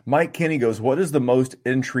Warzone. Mike Kinney goes, what is the most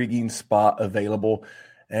intriguing spot available?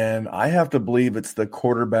 And I have to believe it's the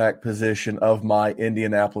quarterback position of my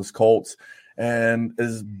Indianapolis Colts. And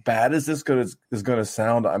as bad as this is going to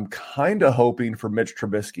sound, I'm kind of hoping for Mitch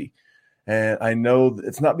Trubisky. And I know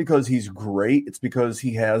it's not because he's great, it's because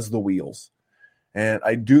he has the wheels. And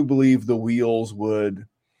I do believe the wheels would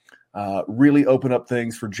really open up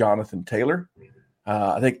things for Jonathan Taylor.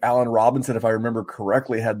 I think Allen Robinson, if I remember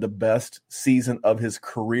correctly, had the best season of his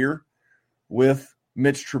career with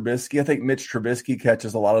Mitch Trubisky. I think Mitch Trubisky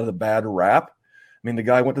catches a lot of the bad rap. I mean, the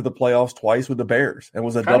guy went to the playoffs twice with the Bears and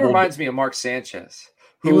was a Kind of double. reminds me of Mark Sanchez.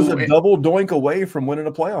 He was a double doink away from winning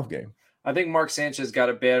a playoff game. I think Mark Sanchez got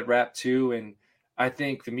a bad rap too, and I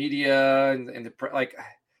think the media and the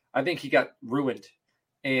I think he got ruined.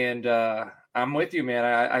 And I'm with you, man.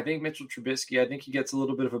 I think Mitchell Trubisky, I think he gets a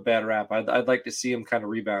little bit of a bad rap. I'd like to see him kind of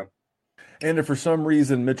rebound. And if for some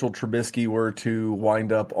reason Mitchell Trubisky were to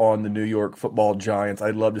wind up on the New York Football Giants,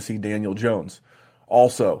 I'd love to see Daniel Jones.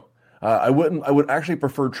 Also, I would actually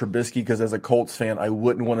prefer Trubisky, because as a Colts fan, I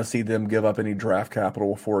wouldn't want to see them give up any draft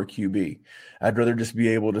capital for a QB. I'd rather just be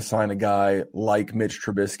able to sign a guy like Mitch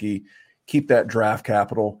Trubisky, keep that draft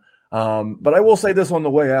capital. But I will say this on the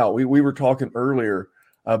way out. We were talking earlier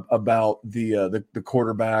about the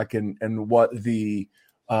quarterback and what the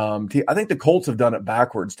I think the Colts have done it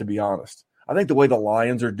backwards, to be honest. I think the way the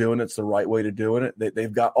Lions are doing it's the right way to doing it.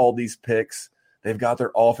 They've got all these picks. They've got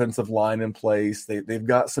their offensive line in place. They've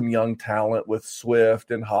got some young talent with Swift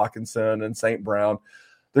and Hawkinson and St. Brown.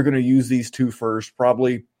 They're going to use these 2 first,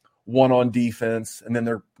 probably one on defense, and then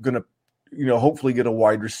they're going to, hopefully get a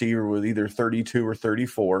wide receiver with either 32 or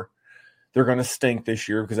 34. They're going to stink this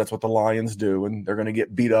year because that's what the Lions do, and they're going to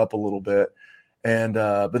get beat up a little bit. And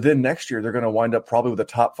but then next year they're going to wind up probably with a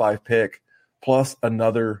top 5 pick plus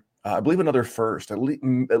another, I believe another first, at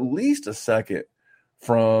least a second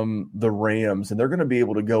from the Rams, and they're going to be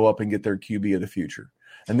able to go up and get their QB of the future.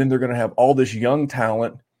 And then they're going to have all this young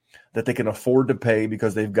talent that they can afford to pay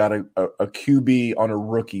because they've got a QB on a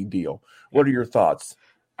rookie deal. What are your thoughts?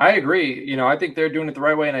 I agree. I think they're doing it the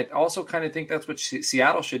right way, and I also kind of think that's what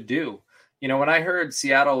Seattle should do. When I heard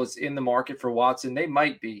Seattle was in the market for Watson, they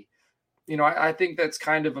might be. I think that's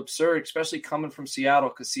kind of absurd, especially coming from Seattle,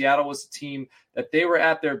 because Seattle was a team that they were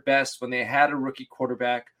at their best when they had a rookie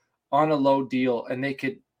quarterback on a low deal, and they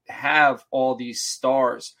could have all these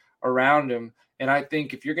stars around him. And I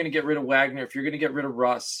think if you're going to get rid of Wagner, if you're going to get rid of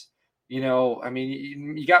Russ, you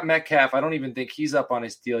got Metcalf. I don't even think he's up on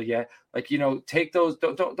his deal yet. Take those.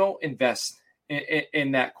 Don't invest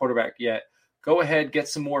in that quarterback yet. Go ahead, get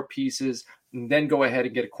some more pieces, and then go ahead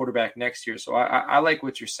and get a quarterback next year. So I like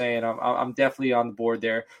what you're saying. I'm definitely on the board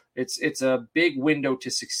there. It's a big window to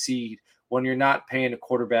succeed when you're not paying a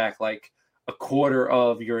quarterback like a quarter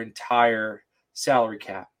of your entire salary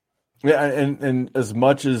cap. Yeah, and as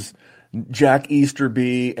much as Jack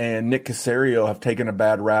Easterby and Nick Caserio have taken a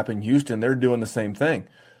bad rap in Houston, they're doing the same thing.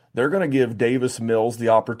 They're going to give Davis Mills the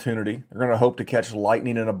opportunity. They're going to hope to catch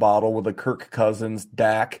lightning in a bottle with a Kirk Cousins,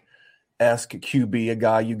 Dak-esque QB, a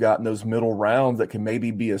guy you got in those middle rounds that can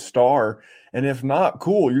maybe be a star. And if not,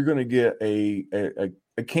 cool, you're going to get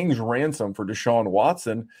a king's ransom for Deshaun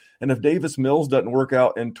Watson. And if Davis Mills doesn't work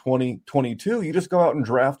out in 2022, you just go out and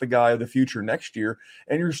draft the guy of the future next year,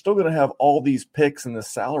 and you're still going to have all these picks in the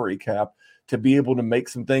salary cap to be able to make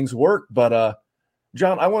some things work. But,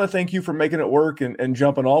 John, I want to thank you for making it work and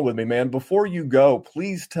jumping on with me, man. Before you go,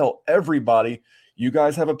 please tell everybody you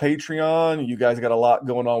guys have a Patreon. You guys got a lot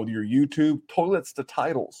going on with your YouTube. Toilets to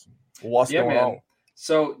Titles. What's going on?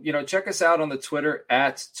 So, check us out on the Twitter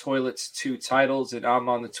at Toilets2Titles, and I'm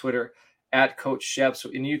on the Twitter at Coach Sheps.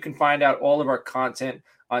 And you can find out all of our content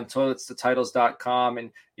on toiletstotitles.com.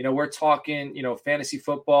 And, we're talking, fantasy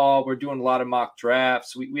football. We're doing a lot of mock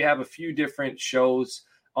drafts. We have a few different shows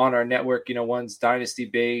on our network. One's dynasty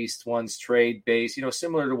based, one's trade based,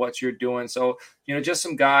 similar to what you're doing. So, just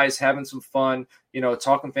some guys having some fun,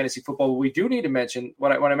 talking fantasy football. We do need to mention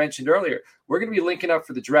what I mentioned earlier. We're going to be linking up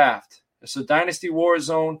for the draft. So Dynasty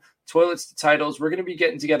WarZone, Toilets to Titles, we're going to be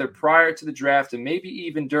getting together prior to the draft and maybe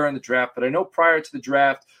even during the draft. But I know prior to the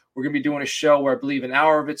draft, we're going to be doing a show where I believe an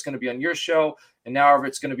hour of it's going to be on your show, an hour of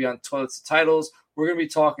it's going to be on Toilets to Titles. We're going to be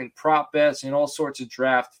talking prop bets and all sorts of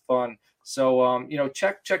draft fun. So,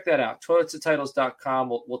 check that out. Toiletstotitles.com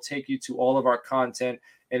will take you to all of our content,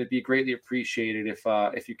 and it'd be greatly appreciated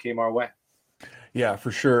if you came our way. Yeah,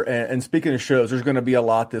 for sure. And speaking of shows, there's going to be a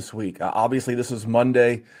lot this week. Obviously, this is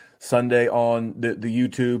Monday, Sunday on the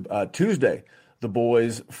YouTube. Tuesday, the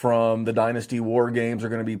boys from the Dynasty War Games are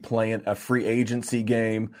going to be playing a free agency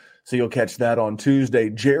game, so you'll catch that on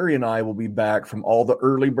Tuesday. Jerry and I will be back from all the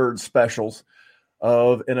early bird specials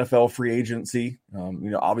of NFL free agency.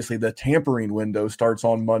 Obviously the tampering window starts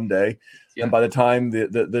on Monday. Yeah. And by the time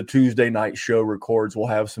the Tuesday night show records, we'll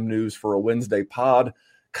have some news for a Wednesday pod.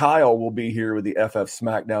 Kyle will be here with the FF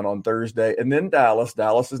Smackdown on Thursday. And then Dallas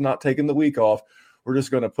is not taking the week off. We're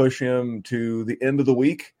just going to push him to the end of the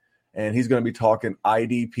week, and he's going to be talking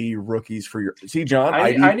IDP rookies for your – see, John,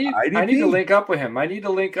 I need to link up with him. I need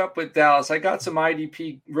to link up with Dallas. I got some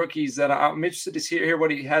IDP rookies that I'm interested to hear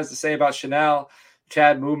what he has to say about Chanel,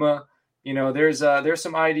 Chad Muma. There's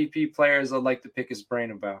some IDP players I'd like to pick his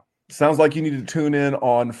brain about. Sounds like you need to tune in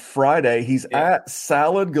on Friday. He's at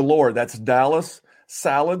Salad Galore. That's Dallas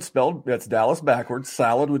Salad spelled. That's Dallas backwards.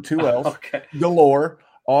 Salad with two L's. Okay. Galore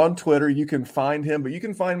on Twitter. You can find him, but you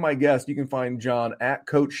can find my guest. You can find John at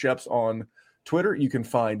Coach Sheps on Twitter. You can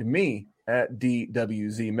find me at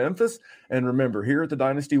DWZ Memphis. And remember, here at the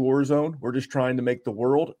Dynasty WarZone, we're just trying to make the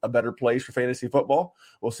world a better place for fantasy football.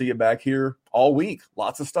 We'll see you back here all week.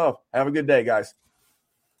 Lots of stuff. Have a good day, guys.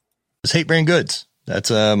 It's Hate Brand Goods.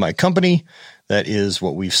 That's my company. That is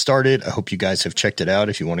what we've started. I hope you guys have checked it out.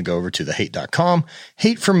 If you want to go over to thehate.com.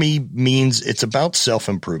 Hate for me means it's about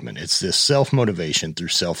self-improvement. It's this self-motivation through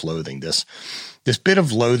self-loathing. This bit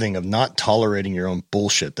of loathing of not tolerating your own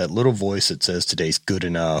bullshit, that little voice that says today's good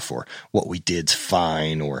enough or what we did's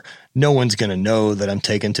fine or no one's going to know that I'm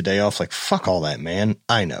taking today off. Like, fuck all that, man.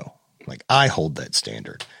 I know. Like, I hold that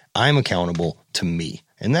standard. I'm accountable to me.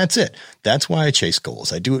 And that's it. That's why I chase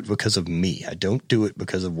goals. I do it because of me. I don't do it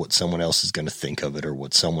because of what someone else is going to think of it or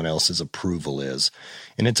what someone else's approval is.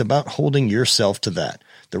 And it's about holding yourself to that.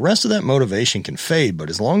 The rest of that motivation can fade,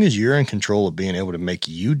 but as long as you're in control of being able to make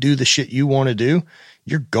you do the shit you want to do,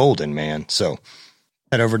 you're golden, man. So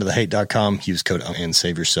head over to thehate.com, use code and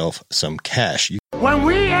save yourself some cash. When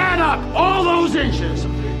we add up all those inches,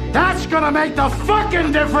 that's going to make the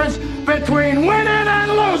fucking difference between winning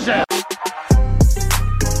and losing.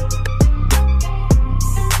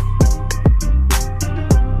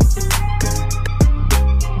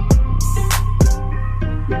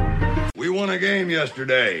 We won a game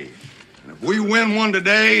yesterday. And if we win one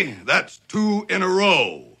today, that's 2 in a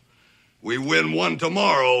row. We win one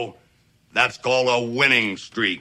tomorrow, that's called a winning streak.